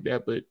Washington like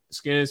that, but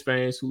Skins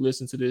fans who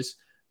listen to this,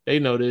 they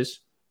know this.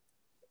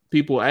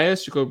 People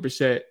asked Jacoby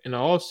Brissett in the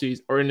offseason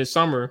or in the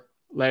summer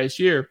last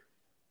year,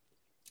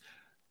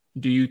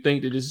 do you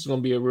think that this is going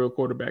to be a real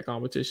quarterback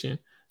competition?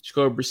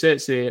 Jacoby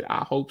Brissett said,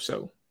 I hope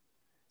so.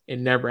 It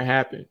never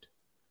happened,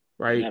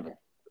 right? Never.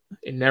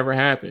 It never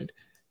happened.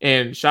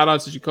 And shout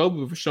out to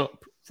Jacoby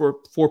for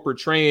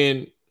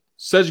portraying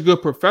such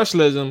good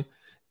professionalism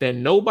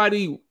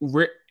that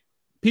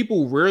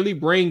people rarely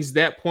brings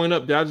that point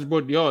up that I just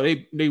brought to y'all.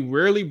 They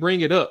rarely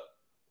bring it up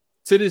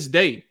to this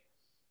day.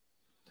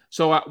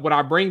 So what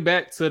I bring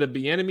back to the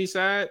Bieneimy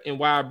side and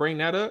why I bring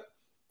that up,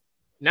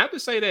 not to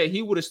say that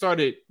he would have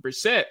started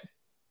Brissett,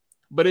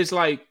 but it's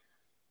like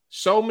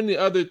so many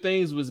other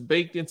things was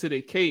baked into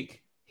the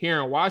cake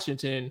here in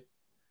Washington.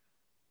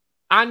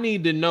 I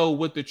need to know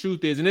what the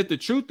truth is. And if the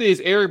truth is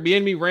Eric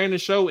Bieneimy ran the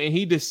show and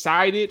he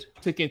decided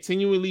to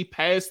continually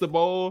pass the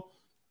ball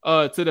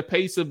to the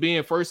pace of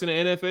being first in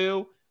the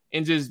NFL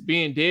and just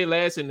being dead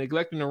last and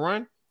neglecting the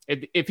run,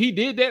 if he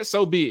did that,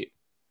 so be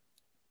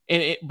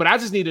it. But I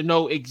just need to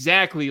know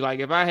exactly, like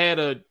if I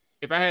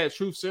had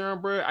truth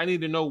serum, bro, I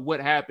need to know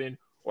what happened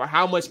or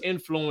how much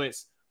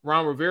influence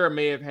Ron Rivera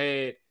may have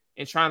had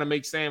in trying to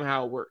make Sam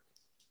Howell work.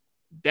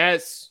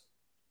 That's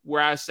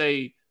where I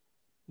say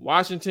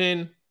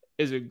Washington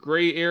is a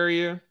gray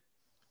area,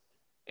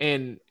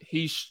 and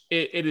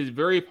it is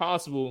very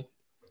possible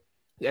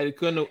that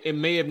it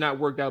may have not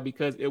worked out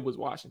because it was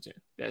Washington.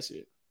 That's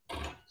it.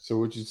 So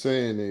what you're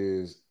saying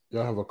is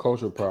y'all have a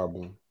culture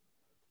problem.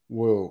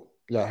 Well,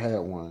 y'all had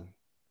one.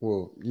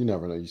 Well, you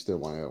never know. You still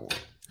want to have one.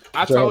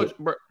 I told you,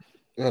 bro.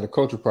 You had a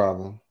culture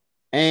problem,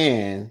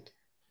 and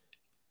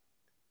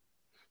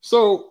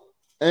so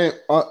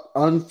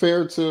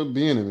unfair to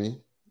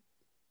Bieneimy.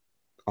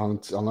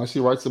 Unless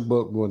he writes a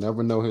book, we'll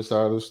never know his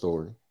side of the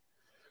story.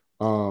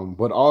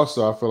 But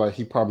also, I feel like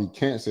he probably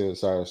can't say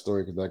his side of the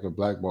story because that could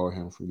blackball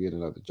him from getting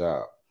another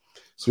job.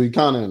 So he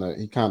kind of in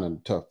a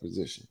tough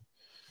position.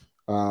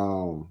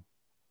 So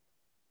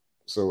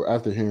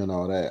after hearing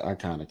all that, I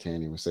kind of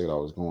can't even say what I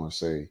was going to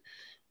say.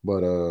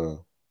 But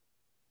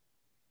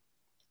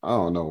I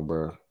don't know,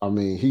 bro. I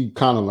mean, he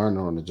kind of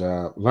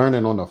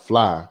learning on the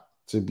fly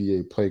to be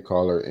a play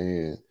caller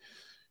and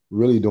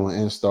really doing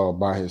install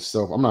by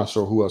himself. I'm not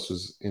sure who else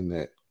was in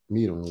that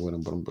meeting with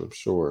him, but I'm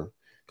sure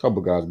a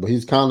couple guys. But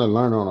he's kind of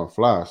learning on the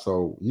fly.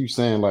 So you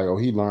saying like, oh,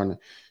 he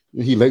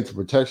late to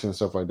protection and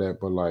stuff like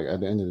that. But like at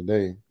the end of the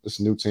day, it's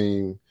a new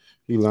team.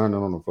 He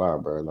learning on the fly,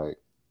 bro. Like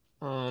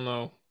I don't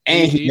know.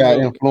 And he got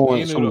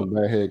influence from a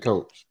bad head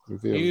coach.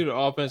 He knew the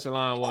offensive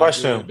line.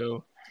 Question.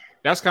 Though.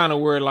 That's kind of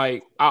where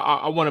like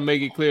I want to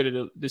make it clear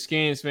to the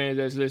Skins fans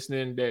that's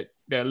listening that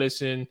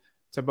listen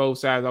to both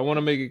sides. I want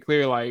to make it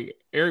clear like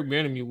Eric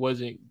Bieneimy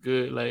wasn't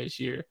good last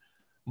year,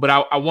 but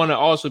I want to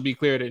also be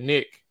clear to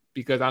Nick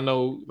because I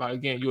know like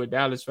again you're a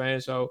Dallas fan,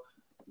 so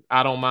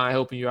I don't mind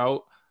helping you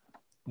out.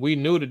 We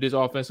knew that this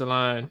offensive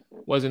line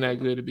wasn't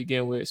that good to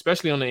begin with,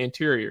 especially on the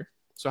interior.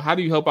 So how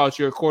do you help out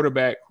your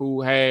quarterback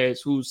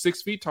who's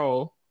 6 feet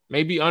tall,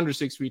 maybe under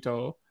 6 feet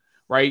tall,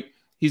 right?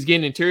 He's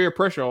getting interior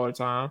pressure all the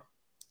time,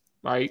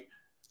 right?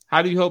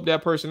 How do you help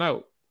that person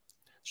out?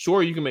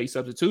 Sure, you can make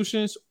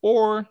substitutions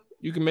or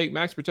you can make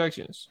max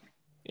protections,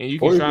 and you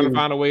can try to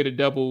find a way to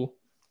double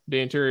the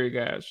interior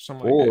guys or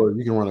something like that. Or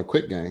you can run a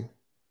quick game.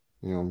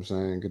 You know what I'm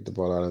saying? Get the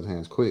ball out of his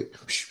hands quick.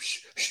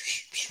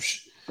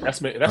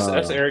 That's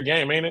Eric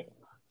game, ain't it?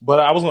 But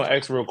I was going to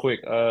ask real quick.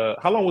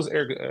 How long was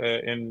Eric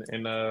in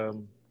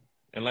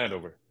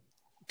Landover?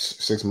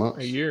 6 months.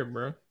 A year,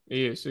 bro.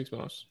 Yeah, 6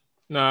 months.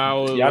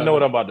 No, I know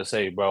what I'm about to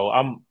say,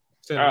 bro.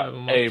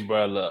 Hey,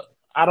 bro, look.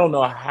 I don't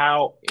know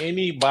how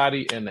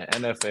anybody in the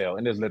NFL,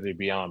 and it's literally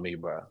beyond me,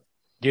 bro,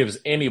 gives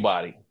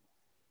anybody,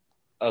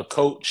 a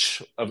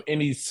coach of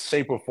any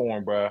shape or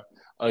form, bro,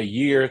 a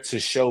year to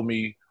show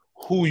me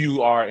who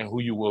you are and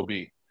who you will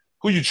be.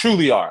 Who you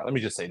truly are. Let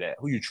me just say that.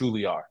 Who you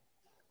truly are.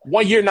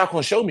 1 year not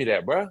going to show me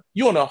that, bro.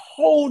 You on a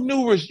whole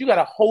new, you got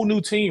a whole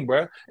new team,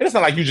 bro. And it's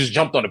not like you just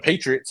jumped on the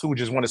Patriots, who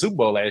just won the Super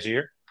Bowl last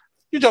year.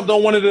 You jumped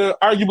on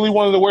arguably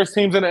one of the worst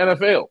teams in the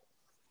NFL.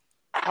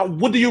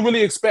 What do you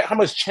really expect? How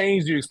much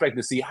change do you expect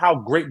to see? How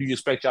great do you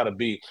expect y'all to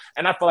be?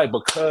 And I feel like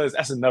because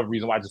that's another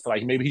reason why I just feel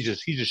like maybe he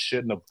just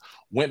shouldn't have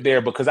went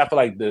there, because I feel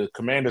like the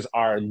Commanders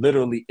are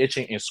literally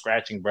itching and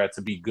scratching, bro,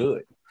 to be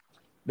good.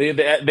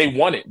 They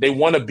want it. They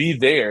want to be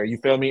there. You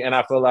feel me? And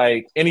I feel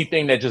like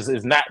anything that just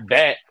is not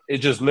that, it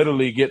just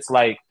literally gets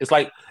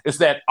it's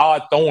that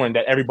odd thorn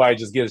that everybody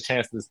just gets a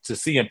chance to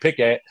see and pick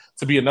at,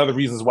 to be another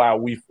reasons why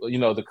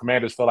the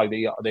Commanders feel like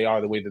they are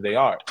the way that they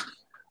are.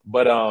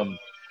 But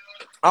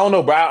I don't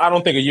know, bro. I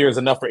don't think a year is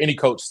enough for any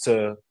coach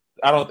to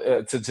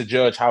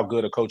judge how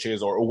good a coach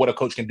is or what a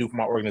coach can do for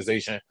my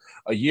organization.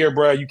 A year,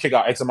 bro, you kick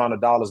out X amount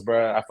of dollars,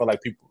 bro. I feel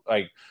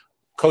like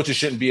coaches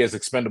shouldn't be as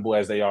expendable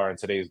as they are in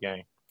today's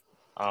game.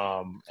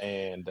 Because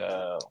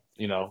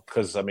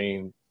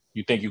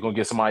you think you're gonna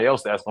get somebody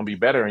else that's gonna be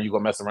better, and you're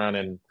gonna mess around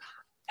and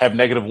have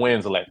negative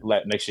wins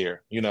next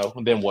year,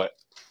 and then what?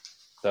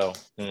 So,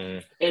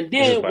 and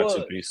then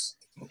what?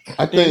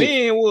 I think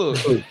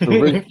the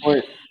Rick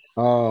point,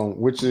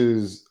 which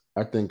is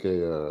I think I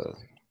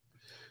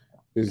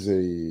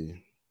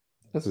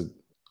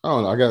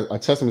don't know. I got a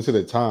testament to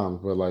the times,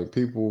 but like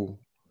people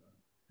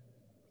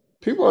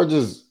are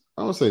just,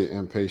 I don't say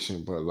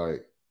impatient, but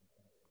like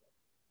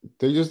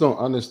they just don't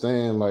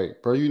understand.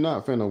 Like, bro, you're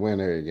not finna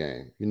win every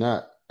game.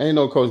 Ain't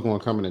no coach gonna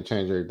come in and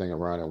change everything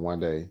around in one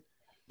day.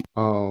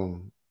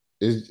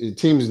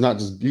 Team is not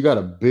just, you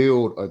gotta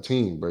build a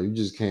team, bro. You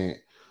just can't.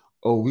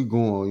 Oh, we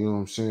going. You know what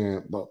I'm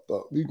saying? But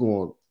we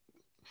going.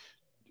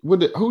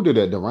 Who did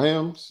that? The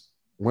Rams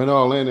went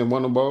all in and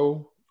won the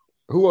bowl.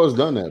 Who else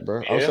done that,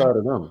 bro? Yeah. Outside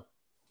of them,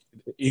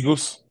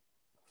 Eagles,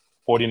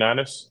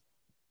 49ers,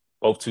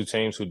 both two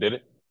teams who did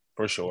it.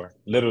 For sure.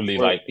 Literally,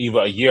 either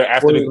a year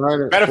after the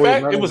 – matter of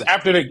fact, it was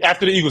after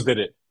the Eagles did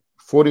it.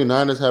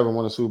 49ers haven't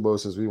won a Super Bowl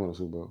since we won a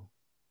Super Bowl.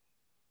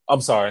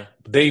 I'm sorry.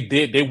 They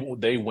did.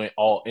 They went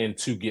all in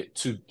to get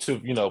to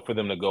for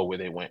them to go where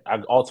they went.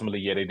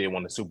 Ultimately, they did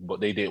win the Super Bowl.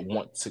 They did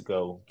want to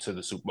go to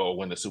the Super Bowl,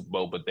 win the Super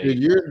Bowl, but the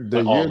year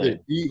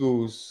the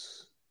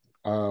Eagles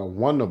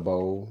won the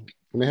bowl,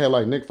 when they had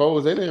Nick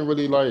Foles, they didn't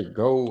really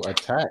go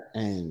attack,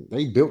 and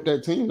they built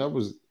that team. That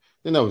was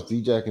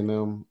D-Jack and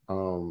them.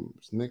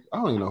 Nick, I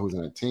don't even know who's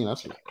in that team.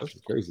 That's the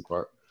crazy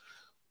part.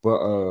 But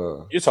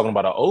you're talking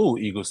about an old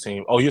Eagles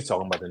team. Oh, you're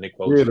talking about the Nick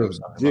Foles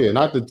team.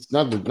 Not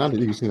the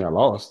Eagles team that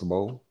lost the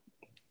bowl.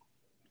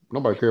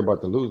 Nobody cared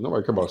about the lose.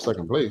 Nobody cared about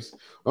second place.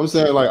 I'm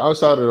saying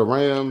outside of the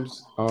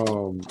Rams,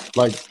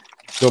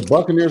 the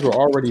Buccaneers were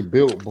already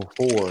built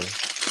before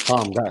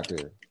Tom got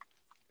there.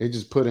 They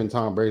just put in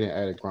Tom Brady and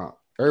added Gronk.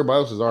 Everybody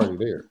else was already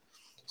there.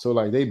 So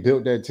they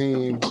built that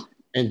team,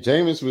 and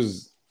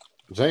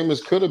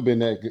Jameis could have been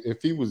that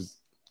if he was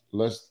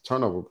less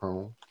turnover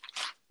prone.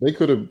 They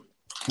could have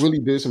really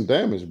did some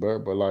damage, bro.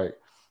 But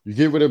you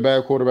get rid of a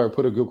bad quarterback,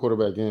 put a good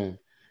quarterback in,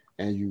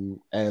 and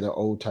you add an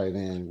old tight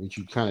end, which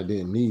you kind of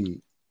didn't need,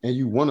 and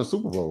you won a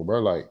Super Bowl,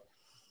 bro.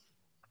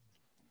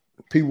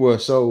 People are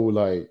so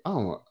I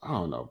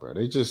don't know, bro.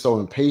 They just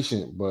so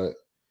impatient. But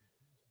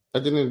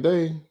at the end of the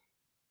day,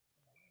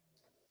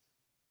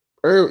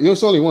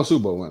 it's only one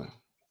Super Bowl winner,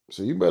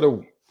 so you better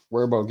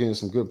worry about getting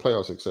some good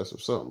playoff success or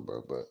something,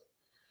 bro. But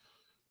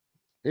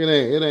it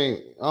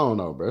ain't. I don't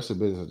know, bro. It's a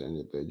business at the end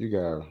of the day. You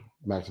gotta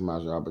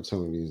maximize your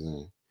opportunities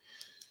and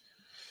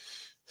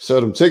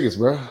sell them tickets,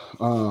 bro.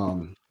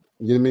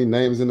 Get me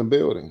names in the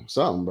building,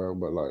 something, bro.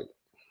 But I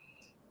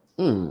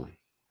don't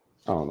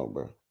know,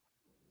 bro.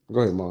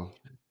 Go ahead, Mom.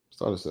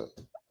 Start us up.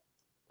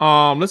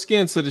 Let's get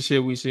into the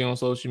shit we see on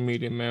social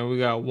media, man. We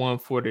got one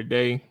for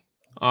today.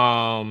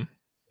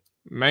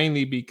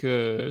 Mainly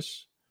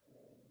because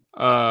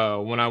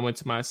when I went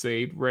to my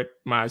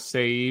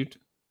saved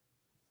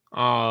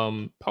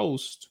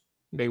post,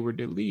 they were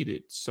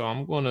deleted. So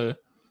I'm gonna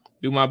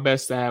do my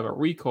best to have a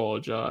recall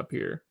job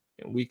here,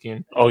 and we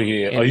can. Oh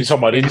yeah. Are you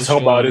talking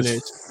about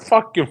this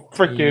fucking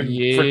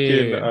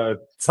freaking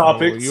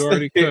topics? You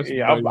already cussed,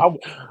 yeah.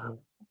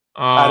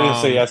 I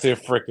didn't say. I said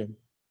freaking.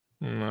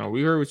 No,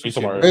 we heard what you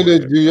said. Hey,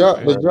 did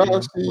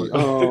y'all see?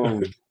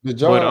 Did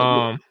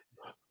y'all?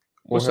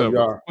 What's up?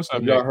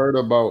 Have y'all heard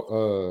about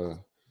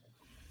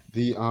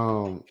the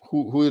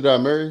who did I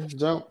marry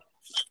jump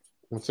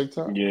on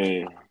TikTok?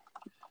 Yeah,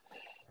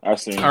 I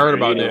heard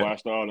about that.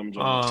 Watched all them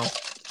jumps.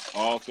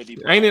 All 50.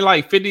 Ain't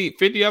it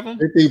 50 of them?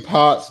 50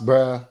 pots,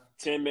 bruh.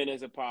 10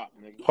 minutes a pop,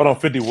 nigga. Hold on,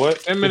 50 what?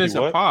 10 minutes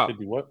a pop.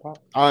 50 what pop?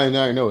 I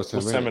know it's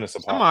 10 minutes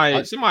a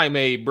pop. Somebody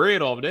made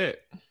bread off that.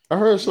 I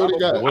heard Shorty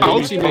got. What are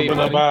we talking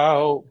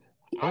about?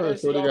 I heard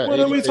Shorty got. What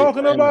are we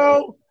talking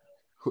about?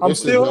 I'm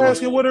still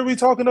asking. What are we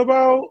talking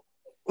about?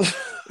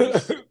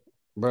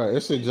 Bro,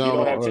 it's a jump. You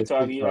don't have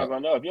TikTok. You not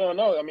gonna know. If you don't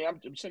know, I mean, I'm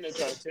sitting there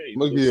trying to tell you.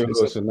 Look at your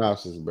little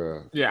synopsis,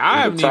 bro. Yeah,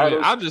 I haven't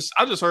even. I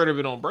just heard of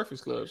it on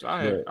Breakfast Clubs.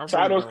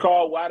 Title's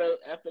called "Why the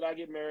After I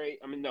Get Married."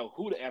 I mean, no,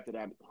 who the after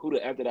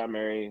that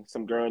married?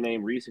 Some girl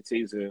named Reese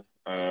Teaser.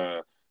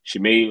 She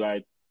made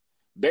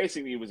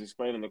basically was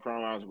explaining the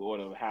chronological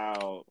order of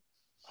how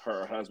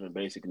her husband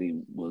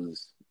basically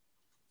was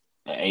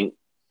ain't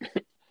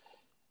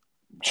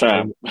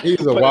trying.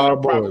 He's a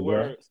wild boy,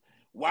 bro.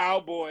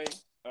 Wild boy.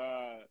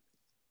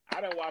 I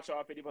didn't watch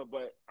all 50,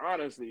 but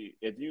honestly,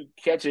 if you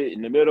catch it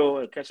in the middle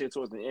and catch it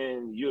towards the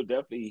end, you'll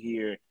definitely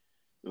hear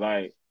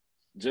like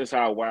just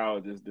how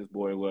wild this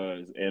boy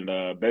was.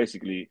 And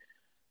basically,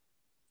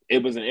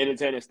 it was an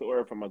entertaining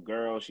story from a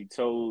girl. She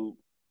told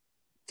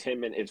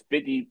 10 minutes,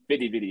 50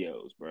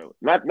 videos, bro.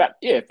 50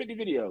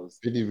 videos.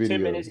 50 videos.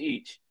 10 minutes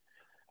each.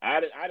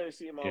 I didn't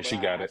see them all. Yeah, she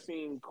got it. I've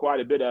seen quite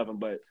a bit of them,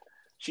 but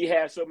she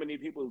had so many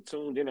people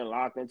tuned in and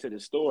locked into the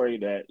story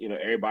that, you know,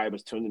 everybody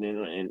was tuning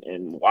in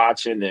and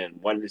watching and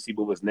wanted to see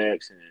what was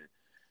next. And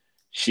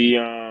she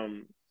got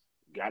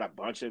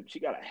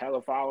a hell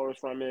of followers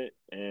from it.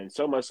 And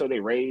so much so they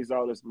raised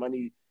all this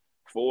money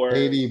for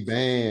 80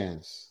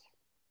 bands.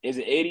 Is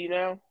it 80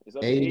 now? It's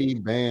up 80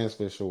 bands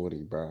for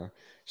Shorty, bro.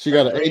 She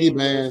got an 80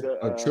 bands,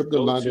 a trip to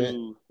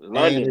London.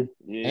 And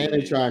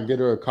they try and get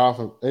her a car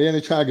from, and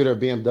they try and get her a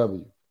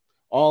BMW.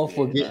 All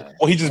for getting.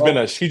 Oh, he just been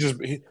a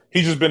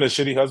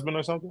shitty husband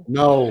or something.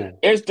 No,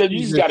 you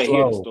just gotta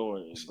hear the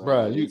story,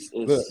 bro.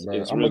 Look,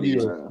 bro. I'm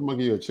gonna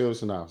give you a chill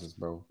synopsis,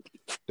 bro.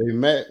 They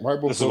met right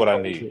before. This is what COVID.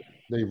 I need.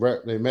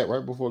 They met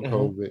right before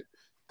COVID.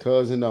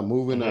 Cuz ended up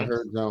moving to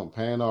her jump,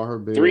 paying all her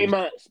bills. 3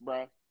 months,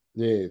 bro.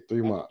 Yeah,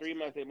 3 months. 3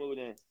 months they moved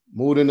in.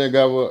 Moved in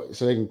together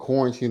so they can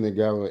quarantine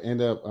together.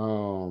 End up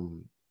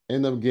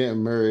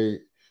getting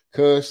married.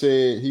 Cuz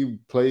said he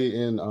played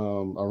in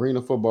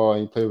arena football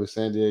and he played with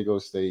San Diego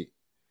State.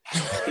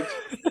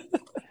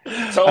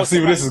 I see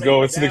where this is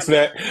going. Sticks to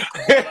that.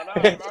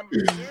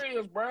 I'm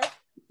serious, bro.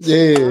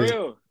 Yeah. For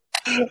real.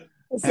 I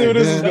see where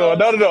this is going.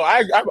 No.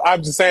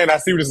 I'm just saying I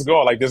see where this is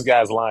going. Like, this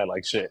guy's lying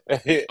like shit.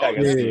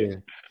 Yeah.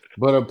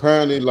 But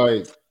apparently,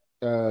 like,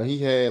 he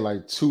had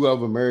like 2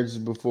 other marriages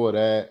before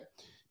that.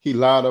 He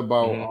lied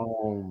about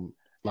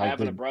like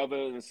having a brother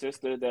and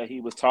sister that he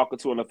was talking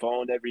to on the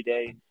phone every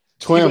day.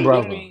 Twin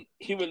brother.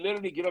 He would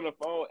literally get on the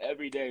phone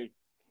every day,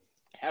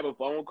 have a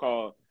phone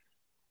call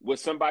with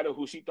somebody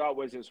who she thought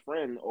was his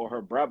friend or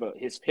her brother,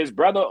 his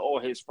brother or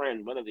his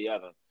friend, one or the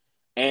other.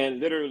 And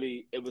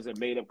literally, it was a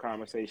made-up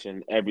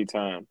conversation every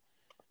time.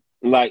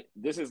 Like,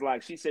 this is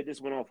like, she said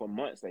this went on for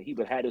months. That he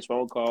would have this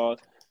phone call,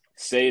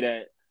 say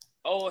that,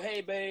 oh,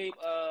 hey, babe,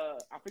 I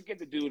forget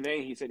the dude's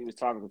name he said he was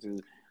talking to.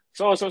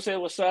 So-and-so said,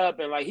 what's up?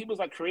 And, like, he was,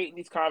 like, creating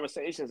these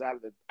conversations out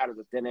of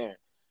the thin air.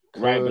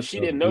 Right? But she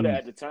didn't know that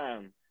at the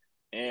time.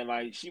 And,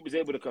 like, she was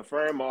able to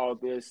confirm all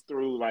this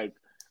through, like,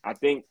 I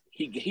think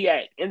he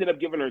had ended up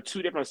giving her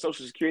 2 different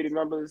social security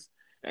numbers.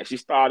 And she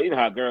started, you know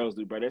how girls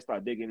do, bro. They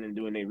start digging and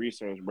doing their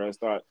research, bro.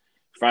 Start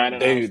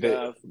finding out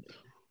stuff.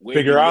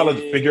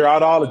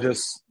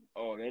 Figureologist.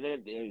 Oh,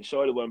 they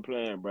Shorty wasn't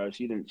playing, bro.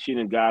 She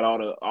didn't got all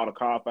the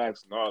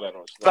Carfax and all that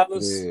on stuff.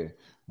 Yeah.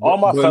 All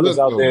my fellas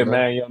out there, bro.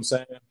 Man, you know what I'm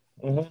saying?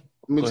 Mm-hmm.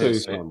 Let me tell you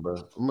something,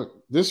 bro.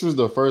 This was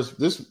the first.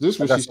 This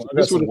was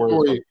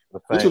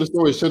the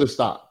story should have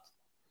stopped.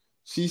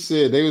 She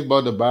said they was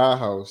about to buy a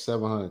house,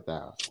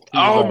 $700,000.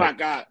 Oh my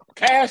God,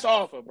 cash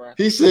offer, bro.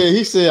 He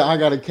said I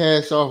got a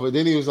cash offer.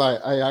 Then he was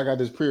like, hey, I got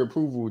this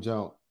pre-approval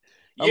jump.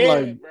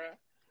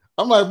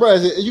 I'm like, bro,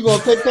 you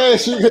gonna take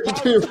cash? You get the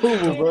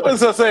pre-approval, bro.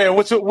 What's I saying?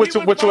 Which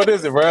one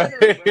is it, bro?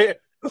 It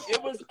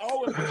was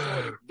always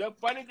the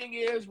funny thing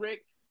is,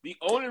 Rick. The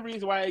only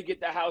reason why I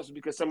get that house is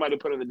because somebody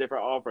put in a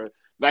different offer.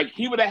 Like,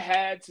 he would have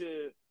had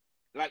to.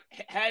 Like,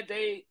 had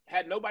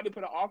nobody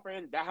put an offer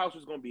in, that house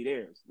was gonna be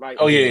theirs. Like,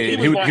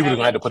 he would have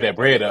had to put that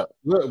bread up.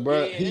 Look,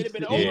 bro, it'd have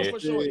been over for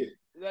sure.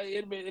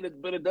 It'd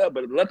been a dub,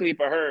 but luckily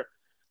for her,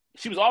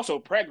 she was also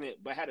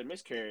pregnant but had a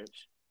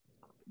miscarriage.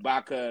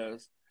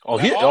 Because that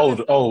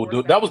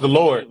was the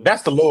Lord.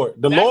 That's the Lord.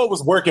 The Lord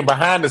was working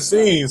behind the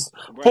scenes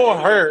for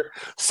her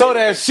so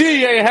that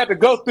she ain't had to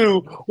go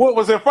through what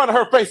was in front of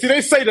her face. See,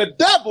 they say the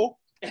devil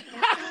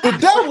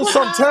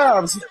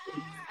sometimes.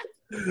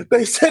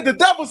 They said the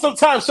devil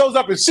sometimes shows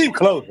up in sheep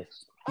clothing,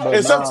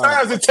 and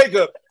sometimes it take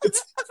a.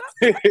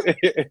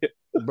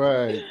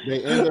 Right,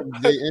 they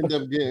end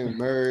up getting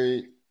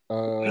married.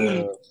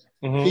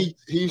 He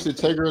used to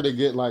take her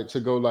to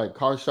go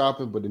car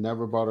shopping, but he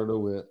never bought her the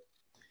whip.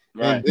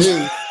 Right, and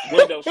then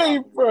window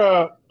shopping. Hey,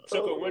 bro.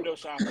 Took a window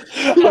shopping.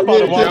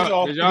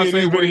 Did y'all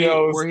say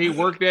where he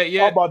worked at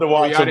yet? I'm about to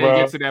watch y'all it, didn't bro.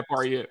 get to that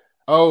part yet.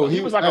 Oh, he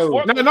was like a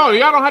fork. No,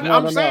 y'all don't have to.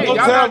 I'm saying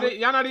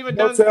y'all not even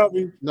done. Don't tell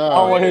me. No, I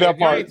don't want to hear that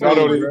part.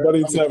 Don't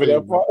even tell me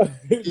that part.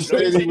 He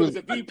said he was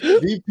a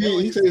VP.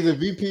 He said he's a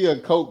VP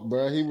of Coke,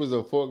 bro. He was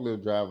a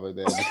forklift driver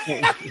then.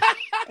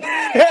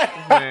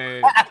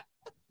 Man.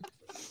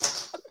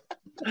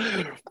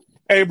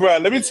 Hey, bro,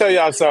 let me tell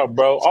y'all something,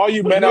 bro. All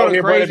you men out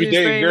here, bro, every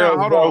day, girls,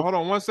 hold bro.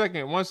 on, 1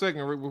 second,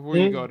 Rick, before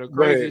you go. The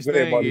craziest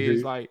thing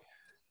is like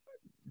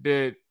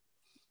that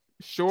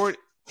short.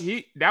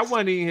 That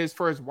wasn't even his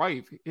first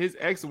wife. His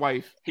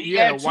ex-wife. He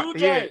had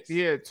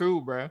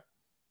 2, bro.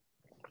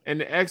 And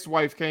the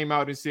ex-wife came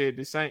out and said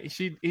the same.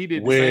 He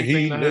did the same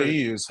thing to her. Where he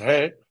lay his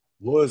head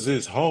was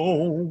his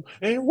home,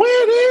 and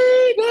when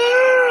he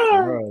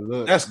died. Bro,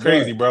 look, that's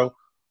crazy, bro.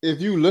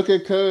 if you look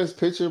at Cuz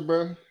picture,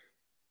 bro.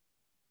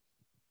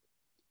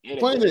 Yeah,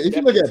 if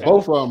you look at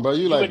both of them, bro,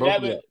 you like both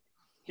of them.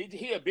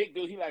 He a big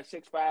dude. He like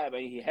 6'5" and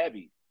he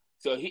heavy.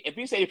 So if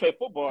he say he play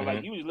football,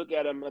 like you just look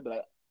at him and be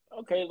like,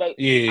 okay, like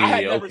I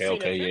had never seen a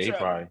picture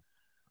of him.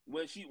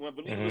 When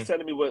Bieneimy was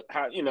telling me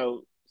how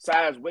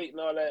size, weight,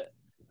 and all that.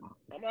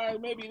 I'm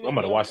like, maybe I'm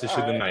gonna watch this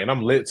shit tonight, and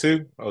I'm lit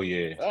too. Oh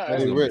yeah,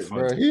 that's gonna be fun.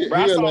 Bro. He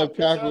a left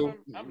tackle.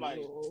 I'm like,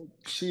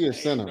 she a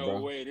center, no bro.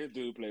 No way, this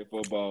dude play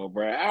football,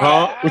 bro.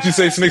 Huh? What you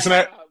say, Snakes and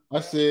that? I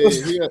said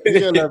he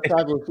a left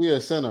tackle. She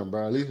a center,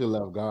 bro. At least a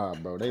left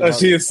guard, bro.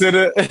 She a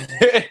center.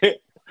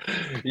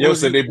 Yo,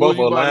 said they both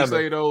are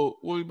linemen.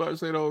 What you about to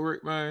say though,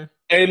 Rick, man?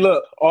 Hey,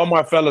 look, all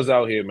my fellas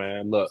out here,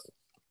 man. Look,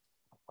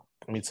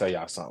 let me tell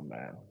y'all something,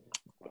 man.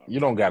 You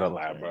don't gotta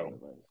lie, bro.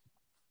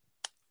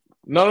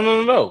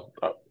 No.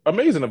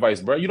 Amazing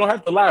advice, bro. You don't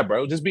have to lie,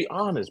 bro. Just be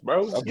honest,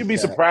 bro. You'd be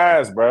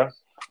surprised, bro.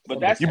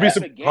 But that's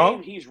the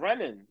game he's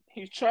running.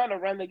 He's trying to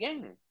run the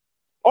game.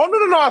 Oh,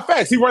 no.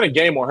 Facts. He run a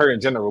game on her in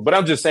general. But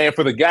I'm just saying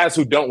for the guys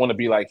who don't want to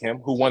be like him,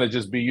 who want to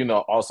just be,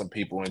 awesome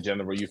people in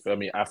general, you feel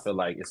me? I feel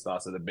like it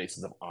starts at the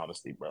basis of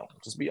honesty, bro.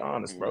 Just be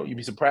honest, bro. You'd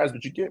be surprised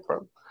what you get,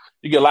 bro.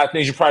 You get a lot of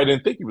things you probably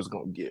didn't think you was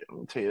going to get. I'm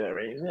going to tell you that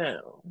right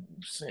now.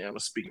 I'm saying I'm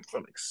speaking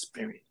from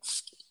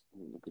experience.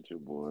 Look at your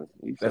boy.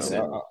 That's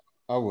it.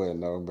 I wouldn't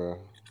know, bro.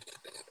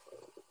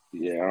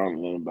 Yeah, I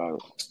don't know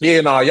about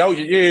it.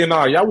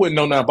 Y'all wouldn't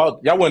know nothing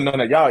about. Y'all wouldn't know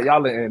that.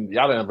 Y'all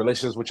in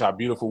relationships with y'all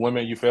beautiful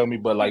women. You feel me?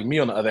 But like me,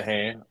 on the other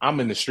hand, I'm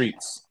in the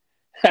streets.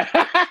 What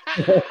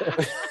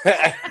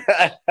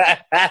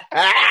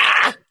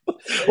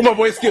my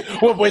boy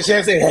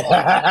Chad say?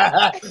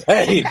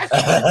 Hey.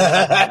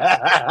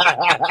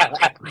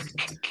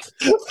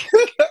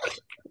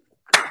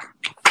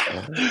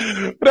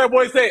 That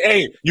boy say,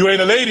 "Hey, you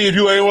ain't a lady if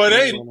you ain't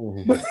 180."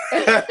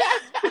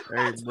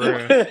 Hey,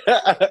 bro.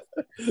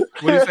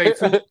 What do you say?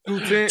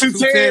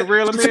 210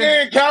 real men?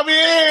 210, count me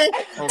in.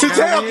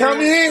 210, count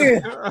me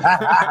in.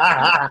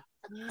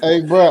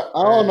 Hey, bro,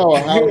 I don't know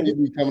how you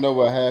be coming up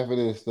with half of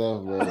this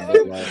stuff, bro.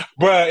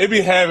 Bro, it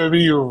be having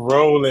me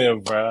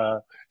rolling,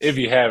 bro. It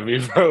be having me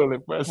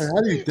rolling, bro.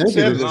 How do you think it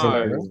is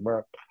hilarious,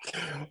 bro?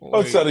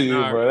 I'm telling you,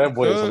 bro, that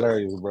boy is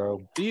hilarious,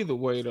 bro. Either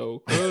way, though,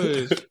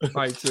 cause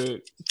like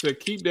to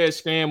keep that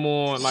scam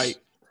on, like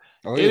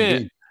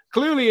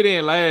clearly it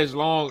didn't last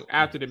long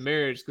after the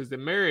marriage, because the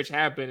marriage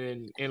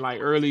happened in like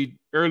early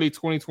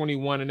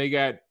 2021, and they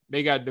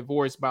got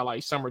divorced by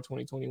like summer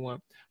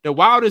 2021. The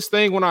wildest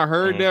thing when I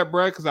heard that,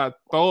 bro, because I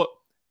thought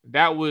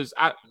that was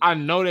I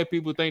know that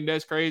people think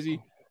that's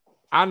crazy.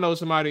 I know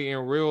somebody in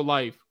real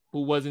life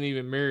who wasn't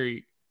even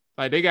married.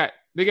 Like they got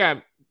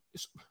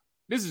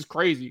this is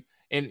crazy.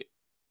 And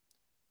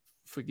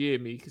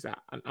forgive me, because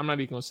I'm not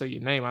even gonna say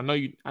your name. I know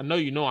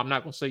you know I'm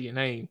not gonna say your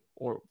name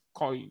or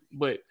call you,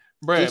 but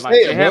bro, like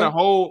they had a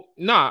whole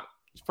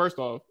first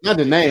off, not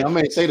the name. I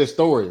mean, say the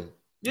story.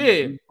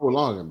 Yeah,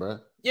 prolonging,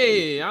 bro.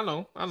 Yeah, I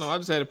know. I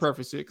just had to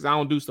preface it because I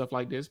don't do stuff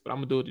like this, but I'm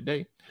gonna do it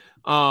today.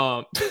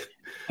 But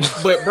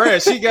bro,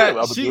 she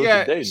got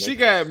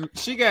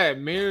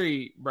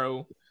married,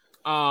 bro.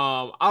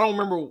 I don't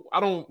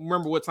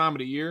remember what time of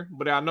the year,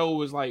 but I know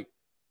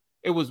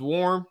it was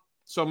warm.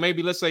 So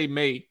maybe let's say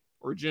May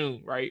or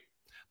June, right?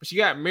 But she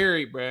got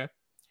married, bro,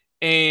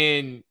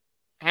 and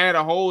had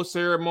a whole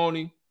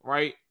ceremony,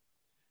 right?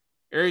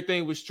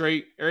 Everything was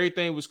straight.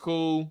 Everything was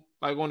cool,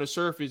 like on the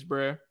surface,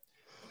 bro.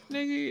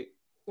 Nigga,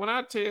 when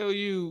I tell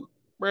you,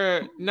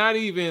 bro, not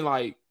even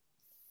like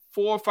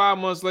 4 or 5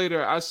 months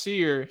later, I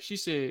see her. She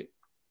said,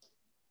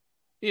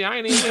 "Yeah, I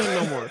ain't even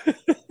no more."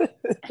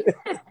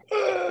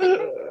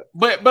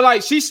 But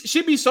like she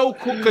be so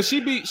cool because she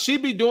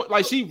be doing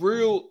like she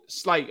real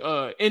like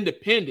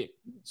independent.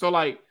 So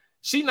like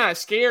she not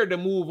scared to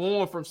move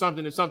on from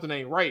something if something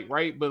ain't right.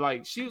 But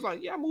like she was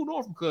like, "Yeah, I moved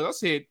on from cuz." I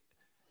said,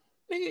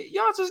 "Nigga,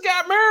 y'all just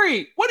got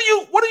married. What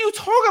are you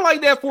talking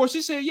like that for?"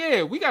 She said,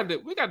 "Yeah, we got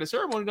the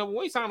ceremony done.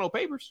 We ain't signed no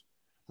papers."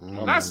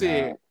 And I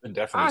said, it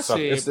definitely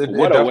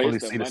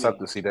sucks up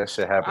to see that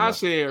shit happen. I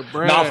said,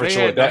 bro, they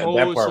had the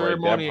whole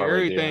ceremony and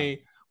everything.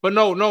 But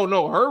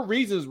no. Her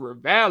reasons were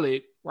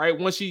valid, right?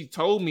 Once she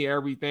told me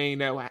everything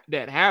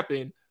that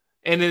happened,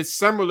 and it's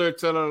similar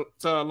to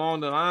along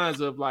the lines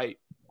of like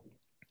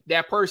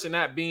that person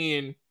not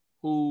being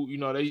who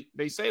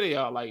they say they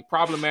are, like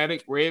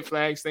problematic, red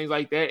flags, things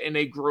like that, and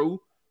they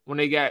grew when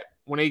they got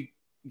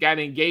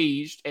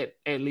engaged at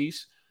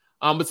least.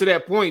 But to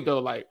that point though,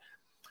 like,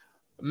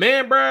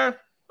 man, bro,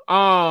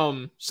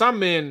 some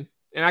men,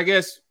 and I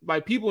guess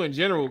like people in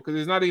general, because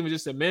it's not even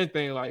just a men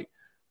thing, like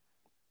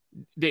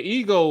the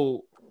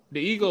ego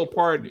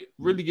part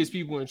really gets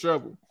people in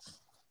trouble.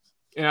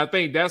 And I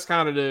think that's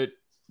kind of the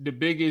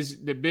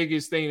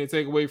biggest thing to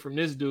take away from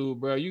this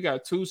dude, bro. You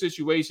got two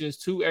situations,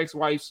 two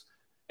ex-wives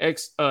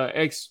with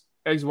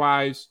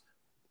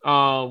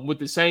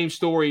the same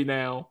story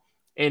now,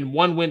 and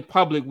one went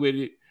public with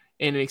it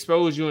and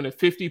exposed you in a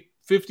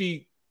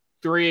 50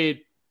 thread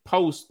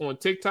post on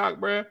TikTok,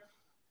 bro.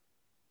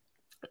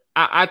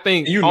 I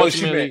think she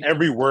meant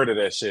every word of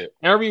that shit.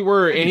 Every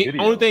word.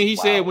 And only thing he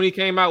said when he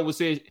came out was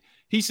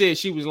he said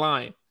she was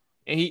lying.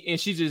 and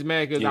she just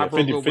mad because I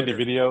broke up with her.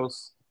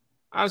 videos.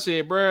 I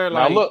said, bro,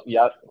 like, now look,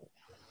 y'all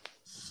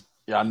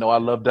know I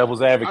love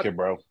devil's advocate,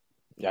 bro.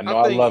 Y'all know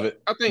I love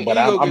it. I think but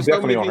ego I'm gets so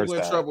definitely many on her people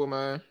in side. trouble,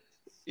 man.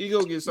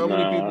 Ego gets so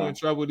many people in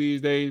trouble these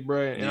days,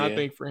 bro. And I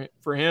think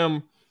for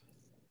him,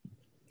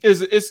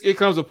 it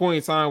comes a point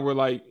in time where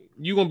like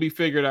you're gonna be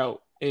figured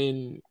out,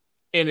 and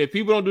if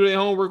people don't do their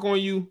homework on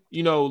you,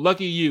 you know,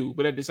 lucky you.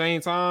 But at the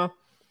same time,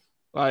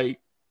 like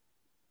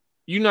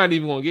you're not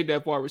even gonna get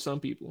that far with some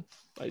people.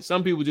 Like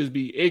some people just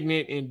be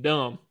ignorant and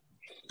dumb,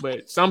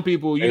 but some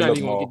people you're not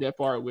even gonna get that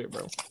far with,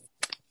 bro.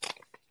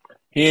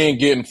 He ain't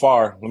getting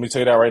far. Let me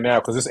tell you that right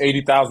now, because it's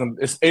 80,000.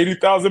 It's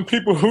 80,000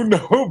 people who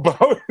know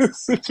about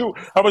this situation.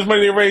 How much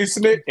money they raised,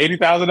 Snick?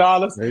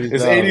 $80,000.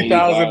 It's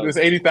 80,000. It's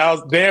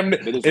 80,000.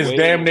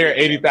 Damn near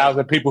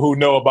 80,000 people who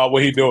know about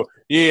what he doing.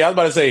 Yeah, I was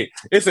about to say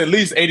it's at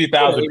least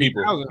 80,000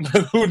 people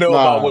who know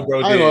about what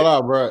bro did. I ain't gonna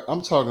lie, bro.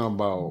 I'm talking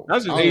about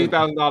that's just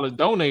 $80,000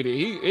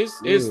 donated. It's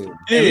at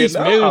least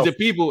millions of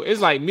people. It's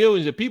like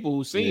millions of people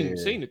who seen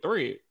the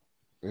thread.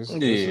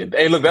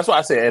 Hey, look, that's why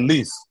I say at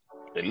least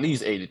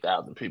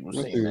 80,000 people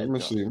seen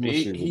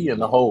that. He in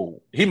the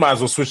hole. He might as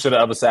well switch to the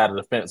other side of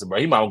the fence, bro.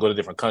 He might as well go to a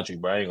different country,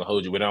 bro. I ain't gonna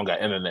hold you. We don't got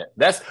internet.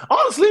 That's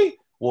honestly.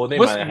 Well, they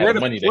might have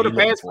money.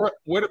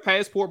 Where the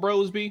passport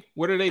bros be?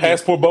 Where do they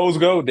passport bros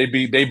go? They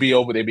be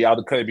over. They be out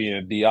the country.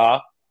 They be in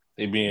DR.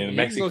 They be in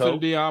Mexico. Go to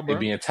the DR, they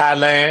be in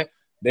Thailand.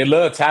 They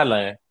love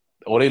Thailand.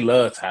 They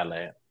love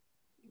Thailand.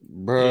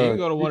 Bro, you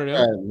go to one of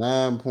them.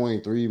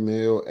 9.3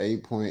 mil,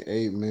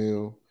 8.8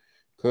 mil.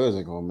 Cuz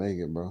ain't gonna make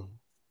it, bro.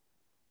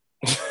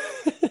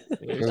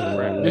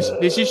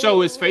 Did she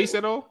show his face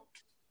at all?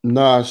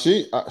 Nah,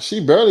 she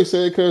barely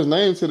said Cuz'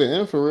 name to the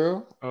end for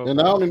real. Okay. And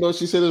I don't even know if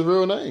she said his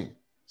real name.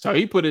 So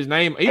he put his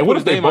name. He put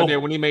his name out there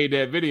when he made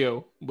that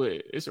video, but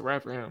it's a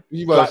wrap for him.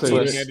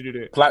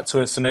 Plot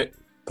twist, Nick.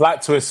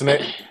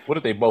 What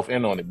if they both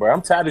in on it, bro?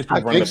 I'm tired of these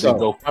people running up these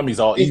GoFundMe's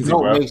all easy,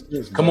 bro.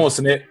 Come on,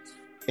 Snit.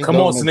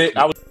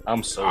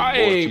 I'm so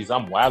bored.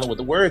 I'm wilding with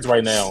the words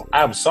right now.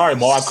 I'm sorry,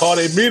 Mo. I called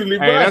it immediately,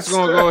 bro. Hey, that's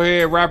gonna go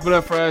ahead and wrap it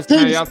up for us.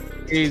 Man. Y'all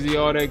easy,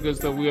 all that good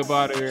stuff. We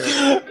about here.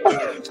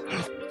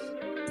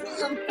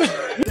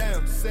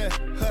 Damn, set,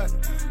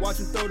 watch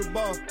him throw the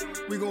ball.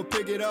 We gon'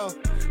 pick it off.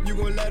 You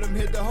gon' let him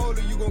hit the hole or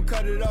you gon'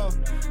 cut it off.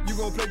 You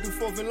gon' play through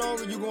fourth and long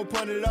or you gon'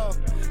 punt it off.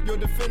 Your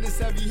defenders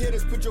heavy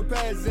hitters, put your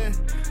pads in.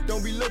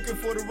 Don't be looking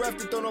for the ref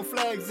to throw no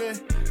flags in.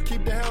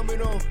 Keep the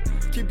helmet on,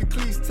 keep the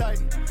cleats tight.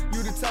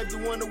 You the type to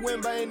want to win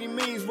by any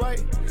means,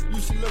 right?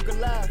 You should look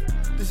alive.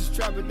 This is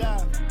Trap or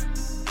Dive.